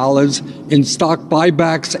 billion in stock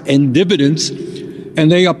buybacks and dividends,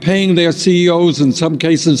 and they are paying their CEOs, in some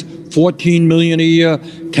cases, $14 million a year,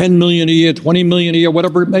 $10 million a year, $20 million a year,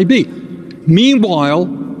 whatever it may be. Meanwhile,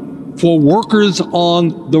 for workers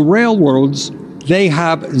on the railroads, they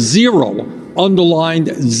have zero, underlined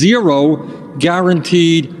zero,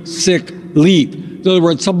 guaranteed sick leave. In other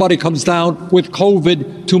words, somebody comes down with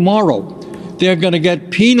COVID tomorrow. They're going to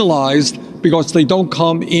get penalized because they don't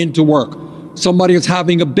come into work. Somebody is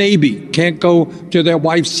having a baby, can't go to their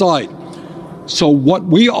wife's side. So what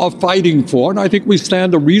we are fighting for, and I think we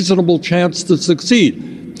stand a reasonable chance to succeed,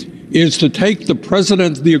 is to take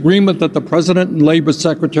the agreement that the President and Labor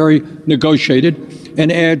Secretary negotiated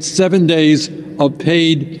and add 7 days of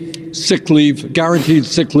paid sick leave, guaranteed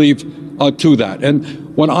sick leave to that.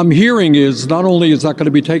 And what I'm hearing is not only is that going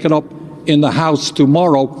to be taken up in the House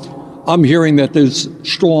tomorrow, I'm hearing that there's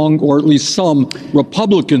strong, or at least some,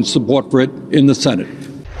 Republican support for it in the Senate.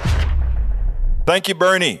 Thank you,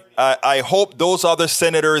 Bernie. I hope those other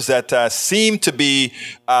senators that seem to be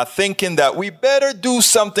thinking that we better do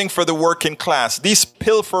something for the working class. These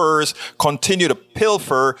pilferers continue to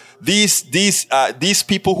pilfer. These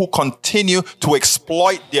people who continue to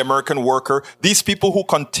exploit the American worker. These people who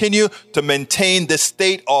continue to maintain this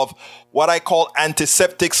state of what I call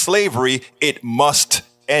antiseptic slavery. It must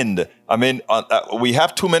end. I mean, we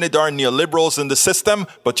have too many darn neoliberals in the system,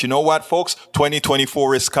 but you know what, folks?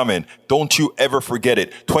 2024 is coming. Don't you ever forget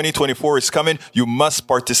it. 2024 is coming. You must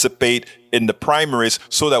participate in the primaries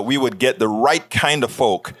so that we would get the right kind of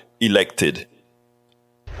folk elected.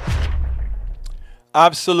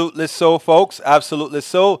 Absolutely so, folks. Absolutely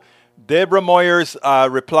so. Deborah Moyers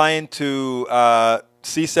replying to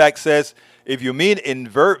CSAC says, if you mean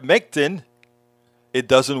ivermectin, it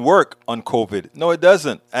doesn't work on COVID. No, it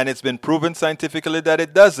doesn't. And it's been proven scientifically that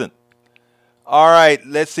it doesn't. All right,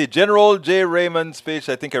 let's see. General J. Raymond's speech.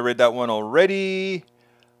 I think I read that one already.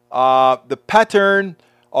 The pattern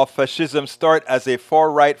of fascism start as a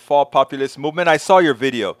far-right, fall populist movement. I saw your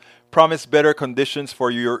video. Promise better conditions for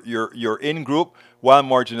your in-group while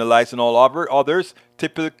marginalizing all others.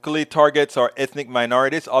 Typically targets are ethnic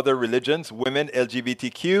minorities, other religions, women,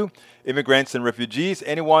 LGBTQ, immigrants and refugees,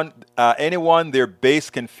 anyone their base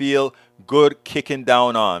can feel good kicking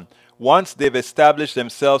down on. Once they've established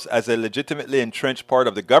themselves as a legitimately entrenched part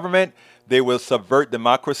of the government, they will subvert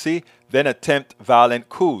democracy, then attempt violent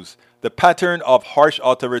coups. The pattern of harsh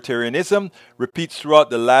authoritarianism repeats throughout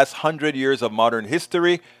the last 100 years of modern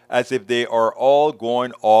history, as if they are all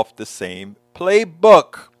going off the same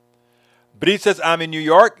playbook. Breed says, I'm in New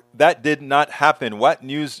York. That did not happen. What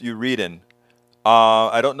news you reading?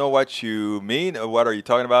 I don't know what you mean. What are you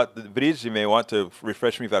talking about? Breed, you may want to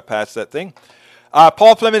refresh me if I pass that thing.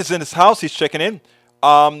 Paul Fleming is in his house. He's checking in.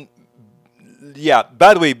 Yeah,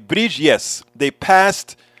 by the way, Breed, yes.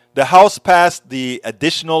 The House passed the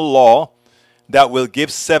additional law that will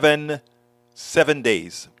give seven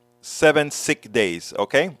days. 7 sick days,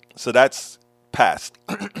 okay? So that's passed.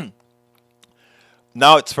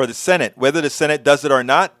 Now it's for the Senate. Whether the Senate does it or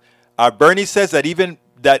not, Bernie says that even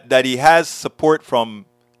that he has support from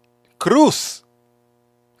Cruz.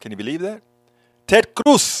 Can you believe that? Ted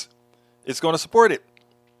Cruz is going to support it.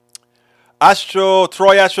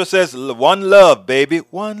 Troy Astro says, "One love, baby,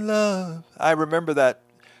 one love." I remember that.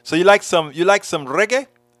 So you like some reggae?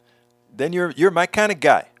 Then you're my kind of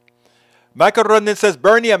guy. Michael Rundin says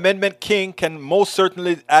Bernie Amendment King can most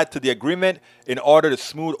certainly add to the agreement in order to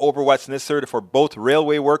smooth over what's necessary for both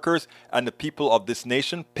railway workers and the people of this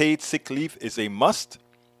nation. Paid sick leave is a must.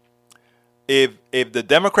 If the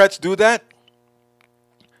Democrats do that,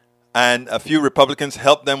 and a few Republicans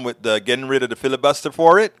help them with getting rid of the filibuster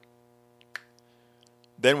for it,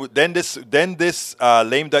 then this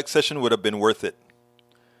lame duck session would have been worth it.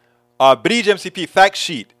 Bridge MCP fact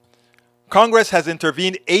sheet. Congress has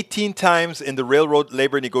intervened 18 times in the railroad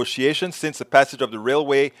labor negotiations since the passage of the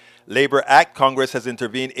Railway Labor Act. Congress has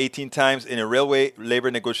intervened 18 times in a railway labor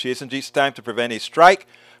negotiation, each time to prevent a strike.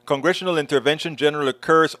 Congressional intervention generally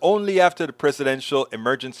occurs only after the Presidential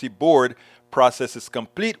Emergency Board process is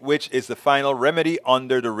complete, which is the final remedy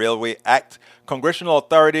under the Railway Act. Congressional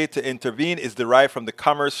authority to intervene is derived from the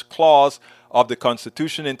Commerce Clause of the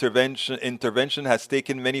Constitution. Intervention has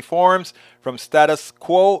taken many forms, from status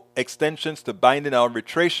quo extensions to binding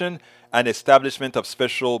arbitration and establishment of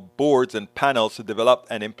special boards and panels to develop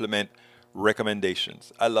and implement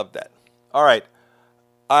recommendations. I love that. All right.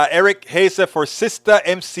 Eric Hayes for Sista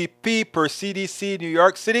MCP per CDC New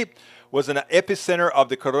York City was an epicenter of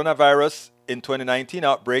the coronavirus in 2019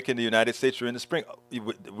 outbreak in the United States during the spring.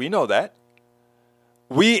 We know that.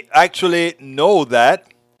 We actually know that.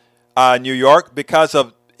 New York, because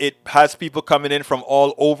of it has people coming in from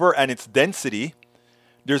all over and its density.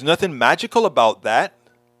 There's nothing magical about that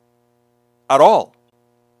at all.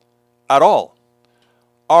 At all.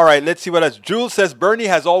 All right, let's see what else. Jules says, Bernie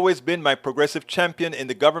has always been my progressive champion in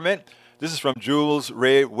the government. This is from Jules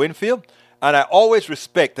Ray Winfield. And I always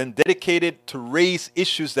respect and dedicated to raise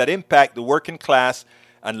issues that impact the working class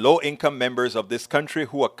and low-income members of this country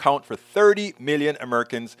who account for 30 million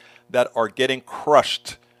Americans that are getting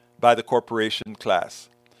crushed by the corporation class.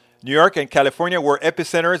 New York and California were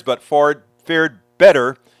epicenters, but fared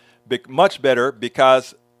better, much better,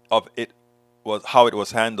 because of how it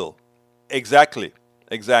was handled. Exactly.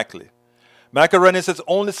 Michael Rennie says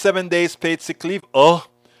only 7 days paid sick leave.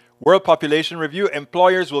 World Population Review.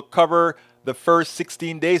 Employers will cover the first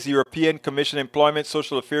 16 days. The European Commission Employment,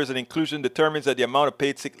 Social Affairs and Inclusion determines that the amount of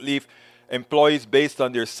paid sick leave employees based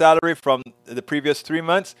on their salary from the previous 3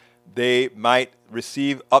 months. They might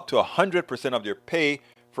receive up to 100% of their pay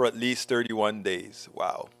for at least 31 days.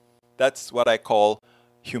 Wow. That's what I call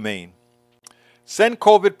humane. Send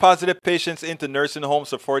COVID-positive patients into nursing homes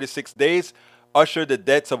for 46 days. Usher the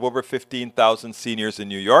deaths of over 15,000 seniors in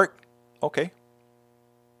New York. Okay.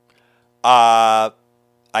 I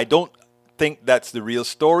don't think that's the real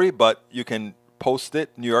story, but you can post it.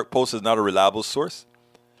 New York Post is not a reliable source.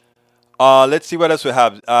 Let's see what else we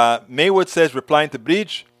have. Maywood says, replying to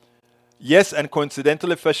Bridge, yes, and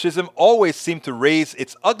coincidentally, fascism always seemed to raise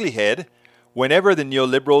its ugly head whenever the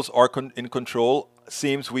neoliberals are in control.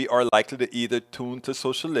 Seems we are likely to either tune to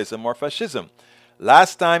socialism or fascism.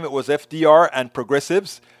 Last time it was FDR and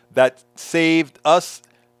progressives that saved us.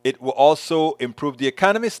 It will also improve the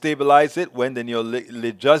economy, stabilize it. When the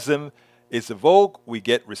neoliberalism is a vogue, we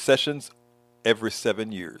get recessions every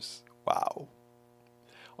 7 years. Wow.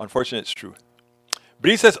 Unfortunately, it's true.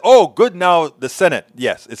 Bree says, oh, good now, the Senate.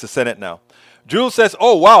 Yes, it's the Senate now. Jules says,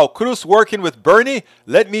 oh, wow, Cruz working with Bernie?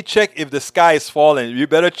 Let me check if the sky is falling. You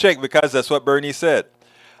better check because that's what Bernie said.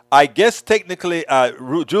 I guess technically,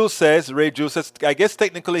 Ray Jules says, I guess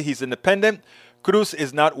technically he's independent. Cruz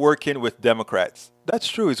is not working with Democrats. That's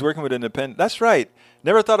true. He's working with independent. That's right.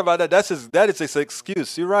 Never thought about that. That is his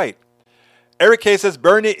excuse. You're right. Eric K says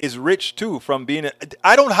Bernie is rich too from being.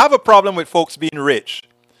 I don't have a problem with folks being rich.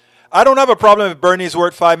 I don't have a problem if Bernie's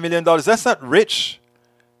worth $5 million. That's not rich.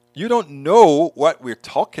 You don't know what we're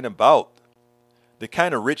talking about. The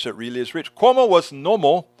kind of rich that really is rich. Cuomo was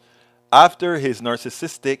normal after his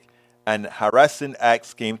narcissistic and harassing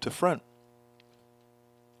acts came to front.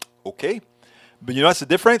 Okay. But you know what's the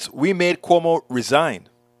difference? We made Cuomo resign.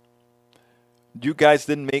 You guys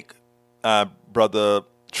didn't make Brother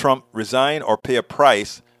Trump resign or pay a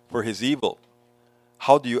price for his evil.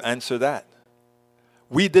 How do you answer that?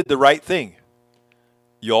 We did the right thing.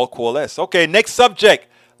 You all coalesce. Okay, next subject.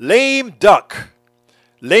 Lame duck.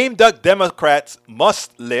 Lame duck Democrats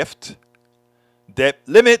must lift debt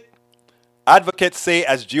limit. Advocates say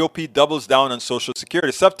as GOP doubles down on Social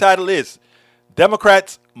Security. Subtitle is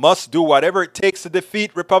Democrats must do whatever it takes to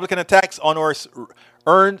defeat Republican attacks on our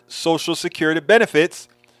earned Social Security benefits.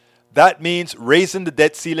 That means raising the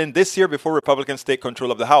debt ceiling this year before Republicans take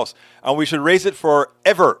control of the House. And we should raise it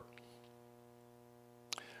forever.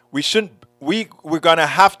 We're going to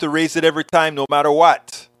have to raise it every time, no matter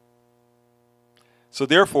what. So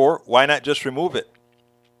therefore, why not just remove it?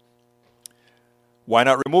 Why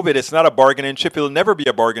not remove it? It's not a bargaining chip. It'll never be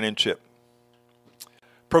a bargaining chip.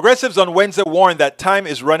 Progressives on Wednesday warned that time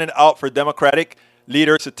is running out for Democratic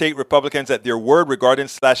leaders to take Republicans at their word regarding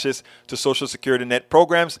slashes to Social Security net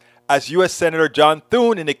programs. As U.S. Senator John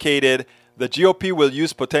Thune indicated, the GOP will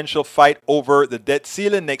use potential fight over the debt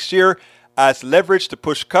ceiling next year as leverage to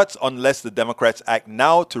push cuts unless the Democrats act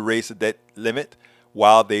now to raise the debt limit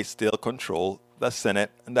while they still control the Senate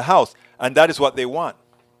and the House. And that is what they want.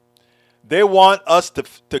 They want us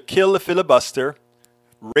to kill the filibuster,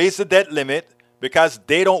 raise the debt limit, because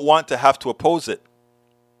they don't want to have to oppose it.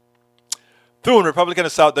 Thune, Republican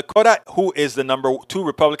of South Dakota, who is the number 2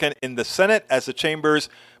 Republican in the Senate as the chamber's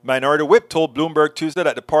minority whip, told Bloomberg Tuesday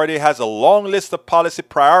that the party has a long list of policy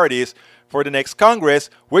priorities for the next Congress,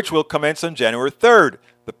 which will commence on January 3rd.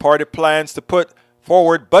 The party plans to put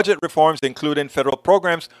forward budget reforms, including federal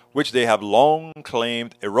programs, which they have long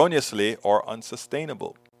claimed erroneously are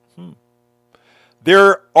unsustainable.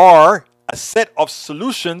 There are a set of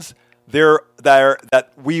solutions there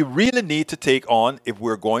that we really need to take on if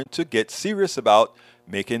we're going to get serious about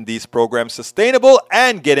making these programs sustainable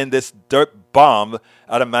and getting this dirt bomb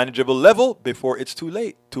at a manageable level before it's too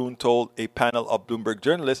late, Thune told a panel of Bloomberg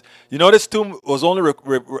journalists. You notice Thune was only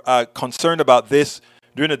concerned about this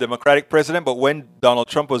during the Democratic president, but when Donald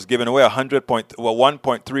Trump was giving away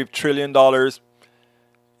 $1.3 trillion,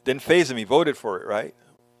 didn't faze him. He voted for it, right?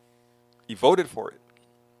 He voted for it.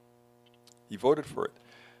 He voted for it.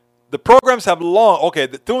 The programs have long... Okay,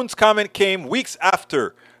 the Thune's comment came weeks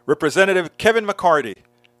after Representative Kevin McCarthy,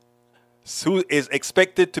 who is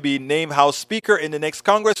expected to be named House Speaker in the next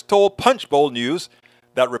Congress, told Punchbowl News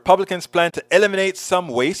that Republicans plan to eliminate some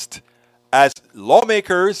waste as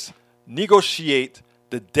lawmakers negotiate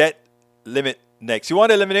the debt limit next. You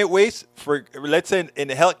want to eliminate waste for, let's say, in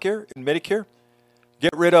healthcare, in Medicare?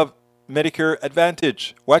 Get rid of Medicare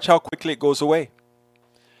Advantage. Watch how quickly it goes away.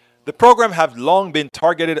 The program have long been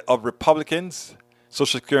targeted of Republicans,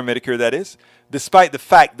 Social Security and Medicare that is, despite the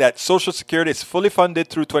fact that Social Security is fully funded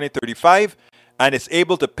through 2035 and is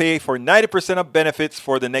able to pay for 90% of benefits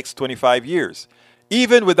for the next 25 years,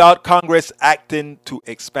 even without Congress acting to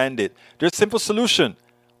expand it. There's a simple solution.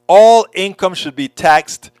 All income should be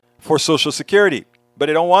taxed for Social Security, but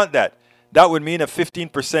they don't want that. That would mean a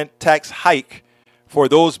 15% tax hike for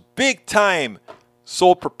those big-time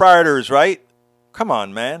sole proprietors, right? Come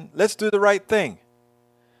on, man. Let's do the right thing.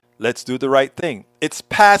 Let's do the right thing. It's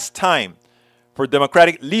past time for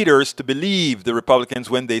Democratic leaders to believe the Republicans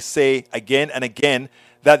when they say again and again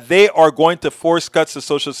that they are going to force cuts to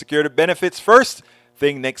Social Security benefits first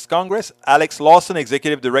thing next Congress. Alex Lawson,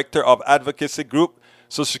 Executive Director of advocacy group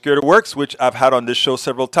Social Security Works, which I've had on this show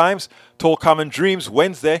several times, told Common Dreams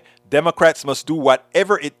Wednesday, Democrats must do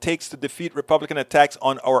whatever it takes to defeat Republican attacks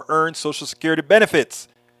on our earned Social Security benefits.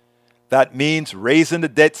 That means raising the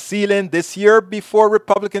debt ceiling this year before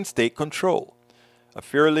Republicans take control. A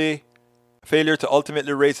failure to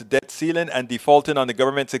ultimately raise the debt ceiling and defaulting on the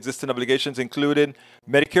government's existing obligations, including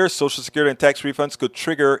Medicare, Social Security, and tax refunds, could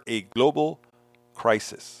trigger a global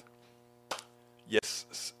crisis.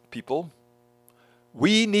 Yes, people,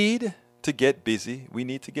 we need to get busy. We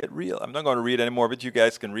need to get real. I'm not going to read any more of it. You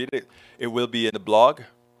guys can read it. It will be in the blog.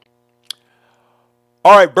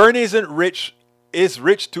 All right, Bernie isn't rich. Is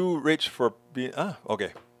rich too rich for being...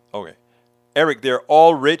 Okay. Eric, they're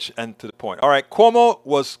all rich and to the point. All right, Cuomo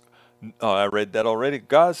was... Oh, I read that already.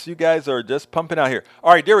 Guys, you guys are just pumping out here.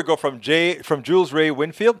 All right, there we go from Jules Ray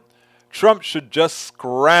Winfield. Trump should just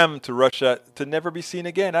scram to Russia to never be seen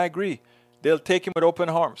again. I agree. They'll take him with open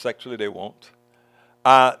arms. Actually, they won't.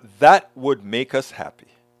 That would make us happy.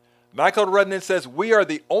 Michael Rudnin says, we are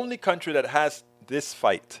the only country that has this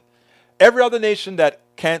fight. Every other nation that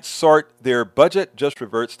can't sort their budget just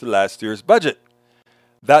reverts to last year's budget.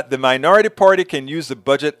 That the minority party can use the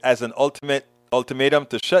budget as an ultimatum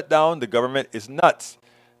to shut down the government is nuts.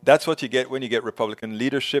 That's what you get when you get Republican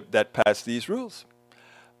leadership that pass these rules.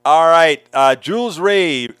 All right, Jules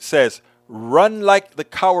Ray says, run like the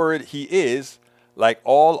coward he is, like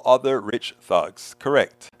all other rich thugs.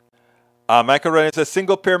 Correct. Michael Ryan says,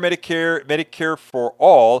 single-payer Medicare for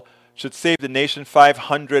all should save the nation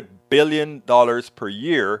 $500 billion per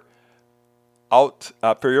year,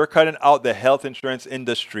 cutting out the health insurance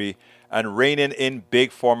industry and reining in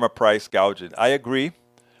big pharma price gouging. I agree.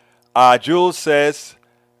 Jules says,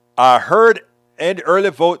 heard and early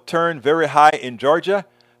vote turned very high in Georgia.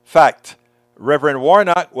 Fact, Reverend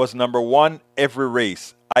Warnock was #1 every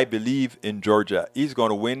race. I believe in Georgia. He's going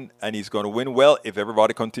to win, and he's going to win well if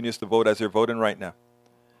everybody continues to vote as they're voting right now.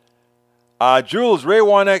 Jules, Ray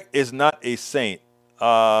Warnock is not a saint.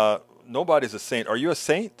 Nobody's a saint. Are you a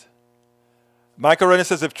saint? Michael Renner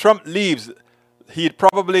says if Trump leaves, he'd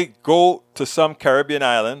probably go to some Caribbean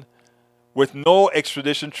island with no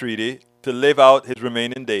extradition treaty to live out his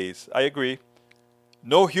remaining days. I agree.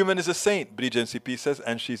 No human is a saint, Bridge NCP says,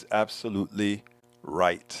 and she's absolutely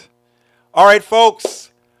right. All right,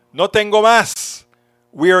 folks. No tengo más.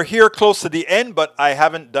 We are here close to the end, but I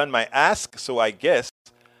haven't done my ask, so I guess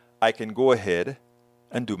I can go ahead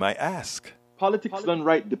and do my ask. Politics Done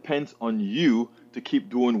Right depends on you to keep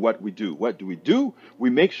doing what we do. What do? We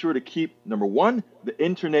make sure to keep, number one, the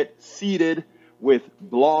internet seeded with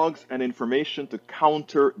blogs and information to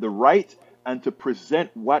counter the right and to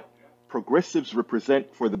present what progressives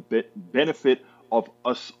represent for the benefit of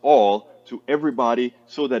us all to everybody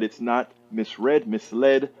so that it's not misread,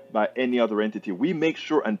 misled by any other entity. We make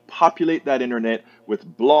sure and populate that internet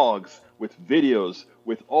with blogs, with videos,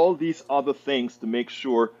 with all these other things to make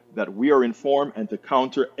sure that we are informed and to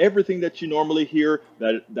counter everything that you normally hear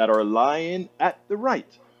that are lying at the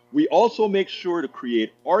right. We also make sure to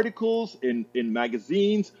create articles in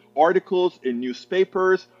magazines, articles in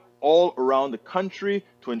newspapers all around the country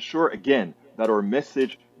to ensure, again, that our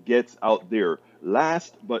message gets out there.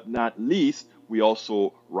 Last but not least, we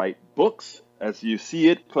also write books. As you see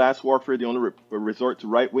it, Class Warfare, the only resort to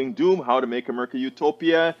right-wing doom, How to Make America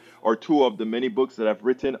Utopia, are two of the many books that I've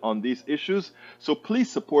written on these issues. So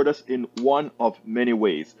please support us in one of many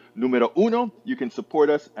ways. Numero uno, you can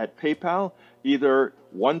support us at PayPal, either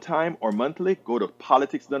one time or monthly. Go to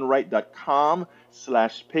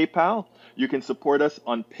politicsdoneright.com/PayPal. You can support us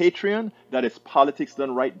on Patreon. That is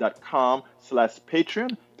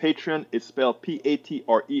politicsdoneright.com/Patreon. Patreon is spelled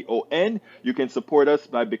Patreon. You can support us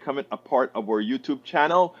by becoming a part of our YouTube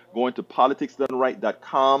channel, going to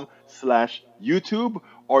politicsdoneright.com/YouTube,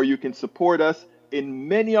 or you can support us in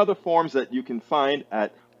many other forms that you can find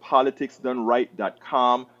at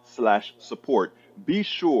politicsdoneright.com/support. Be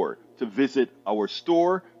sure to visit our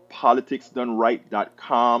store,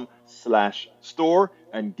 politicsdoneright.com/store,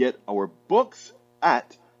 and get our books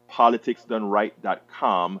at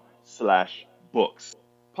politicsdoneright.com/books.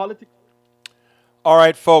 All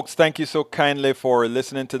right, folks, thank you so kindly for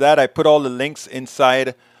listening to that. I put all the links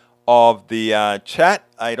inside of the chat.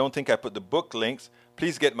 I don't think I put the book links.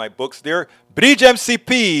 Please get my books there. Bridge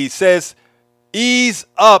MCP says, ease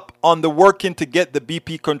up on the working to get the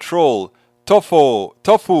BP control. Tofu,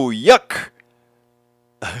 yuck.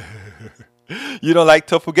 You don't like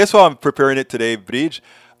tofu? Guess what I'm preparing it today, Bridge?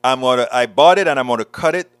 I bought it and I'm gonna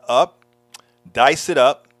cut it up, dice it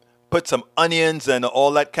up, put some onions and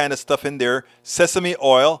all that kind of stuff in there, sesame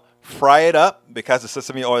oil, fry it up, because the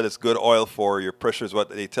sesame oil is good oil for your pressure is what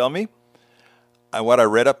they tell me, and what I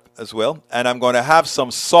read up as well. And I'm going to have some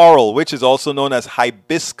sorrel, which is also known as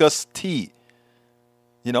hibiscus tea,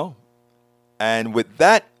 and with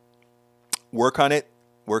that, work on it.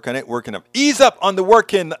 Ease up on the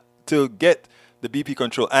working to get the BP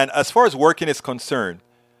control. And as far as working is concerned,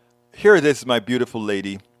 here it is, my beautiful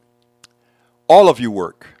lady. All of you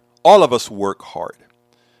work. All of us work hard.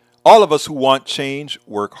 All of us who want change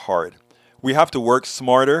work hard. We have to work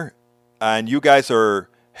smarter, and you guys are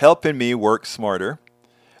helping me work smarter.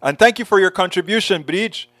 And thank you for your contribution,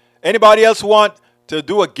 Bridge. Anybody else want to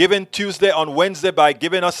do a Giving Tuesday on Wednesday by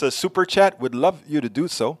giving us a super chat? Would love you to do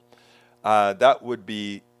so. That would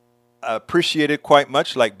be appreciated quite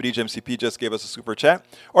much, like Bridge MCP just gave us a super chat.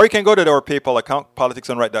 Or you can go to our PayPal account,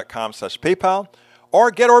 politicsdoneright.com/PayPal. Or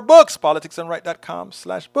get our books,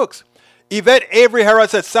 politicsdoneright.com/books. Yvette Avery Herod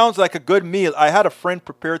said, sounds like a good meal. I had a friend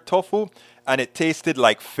prepare tofu, and it tasted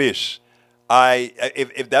like fish.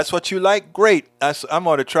 If that's what you like, great. I'm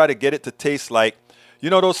going to try to get it to taste like,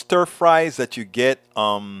 those stir fries that you get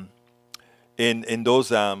in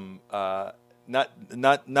those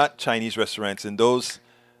not Chinese restaurants, in those,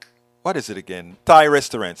 what is it again? Thai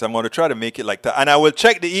restaurants. I'm going to try to make it like that. And I will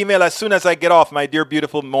check the email as soon as I get off, my dear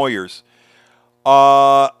beautiful Moyers.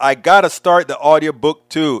 I gotta start the audiobook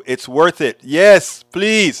too. It's worth it. Yes,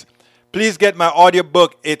 please get my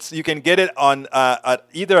audiobook. You can get it on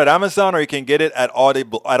either at Amazon or you can get it at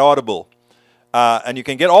Audible. And you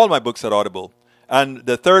can get all my books at Audible. And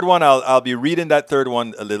the third one, I'll be reading that third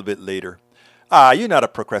one a little bit later. You're not a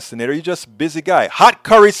procrastinator. You're just a busy guy. Hot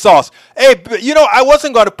curry sauce. Hey, I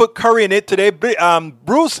wasn't going to put curry in it today,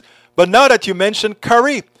 Bruce. But now that you mentioned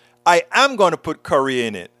curry, I am going to put curry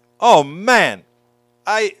in it. Oh, man.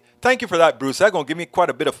 Thank you for that, Bruce. That's going to give me quite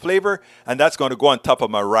a bit of flavor, and that's going to go on top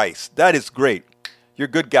of my rice. That is great. You're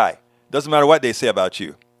a good guy. Doesn't matter what they say about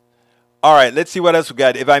you. All right, let's see what else we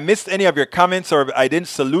got. If I missed any of your comments or if I didn't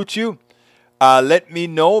salute you, let me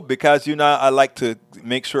know, because I like to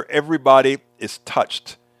make sure everybody is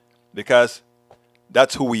touched, because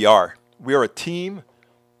that's who we are. We're a team,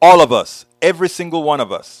 all of us, every single one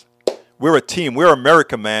of us. We're a team. We're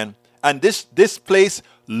America, man. And this place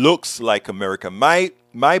looks like America. My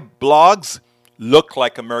blogs look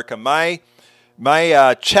like America.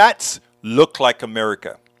 My chats look like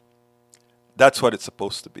America. That's what it's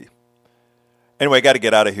supposed to be. Anyway, I got to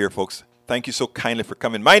get out of here, folks. Thank you so kindly for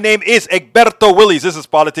coming. My name is Egberto Willies. This is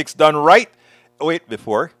Politics Done Right. Wait,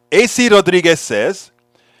 before. AC Rodriguez says,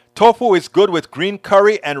 tofu is good with green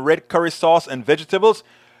curry and red curry sauce and vegetables.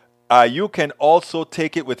 You can also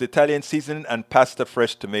take it with Italian seasoning and pasta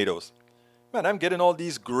fresh tomatoes. Man, I'm getting all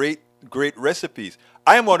these great recipes.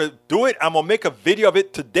 I am going to do it. I'm going to make a video of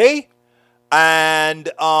it today. And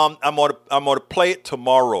I'm going to play it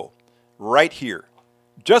tomorrow. Right here.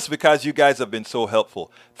 Just because you guys have been so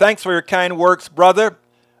helpful. Thanks for your kind words, brother.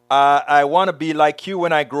 I want to be like you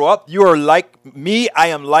when I grow up. You are like me. I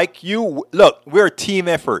am like you. Look, we're a team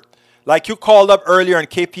effort. Like you called up earlier on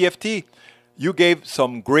KPFT, you gave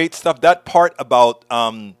some great stuff. That part about,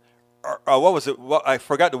 what was it? Well, I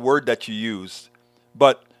forgot the word that you used.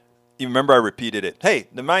 But you remember I repeated it. Hey,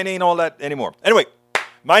 the mine ain't all that anymore. Anyway,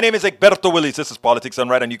 my name is Egberto Willies. This is Politics Done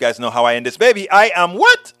Right, and you guys know how I end this baby. I am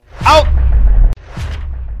what? Out!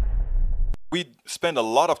 We spend a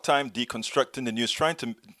lot of time deconstructing the news, trying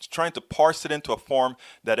to parse it into a form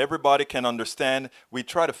that everybody can understand. We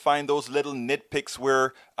try to find those little nitpicks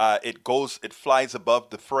where it flies above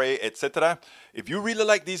the fray, etc. If you really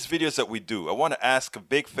like these videos that we do, I want to ask a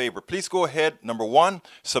big favor. Please go ahead. Number 1,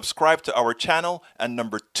 subscribe to our channel. And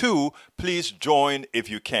number 2, please join if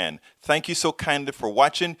you can. Thank you so kindly for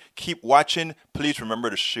watching. Keep watching. Please remember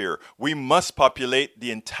to share. We must populate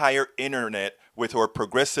the entire internet with our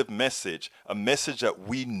progressive message, a message that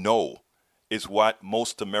we know is what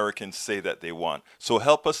most Americans say that they want. So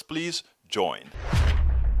help us, please join.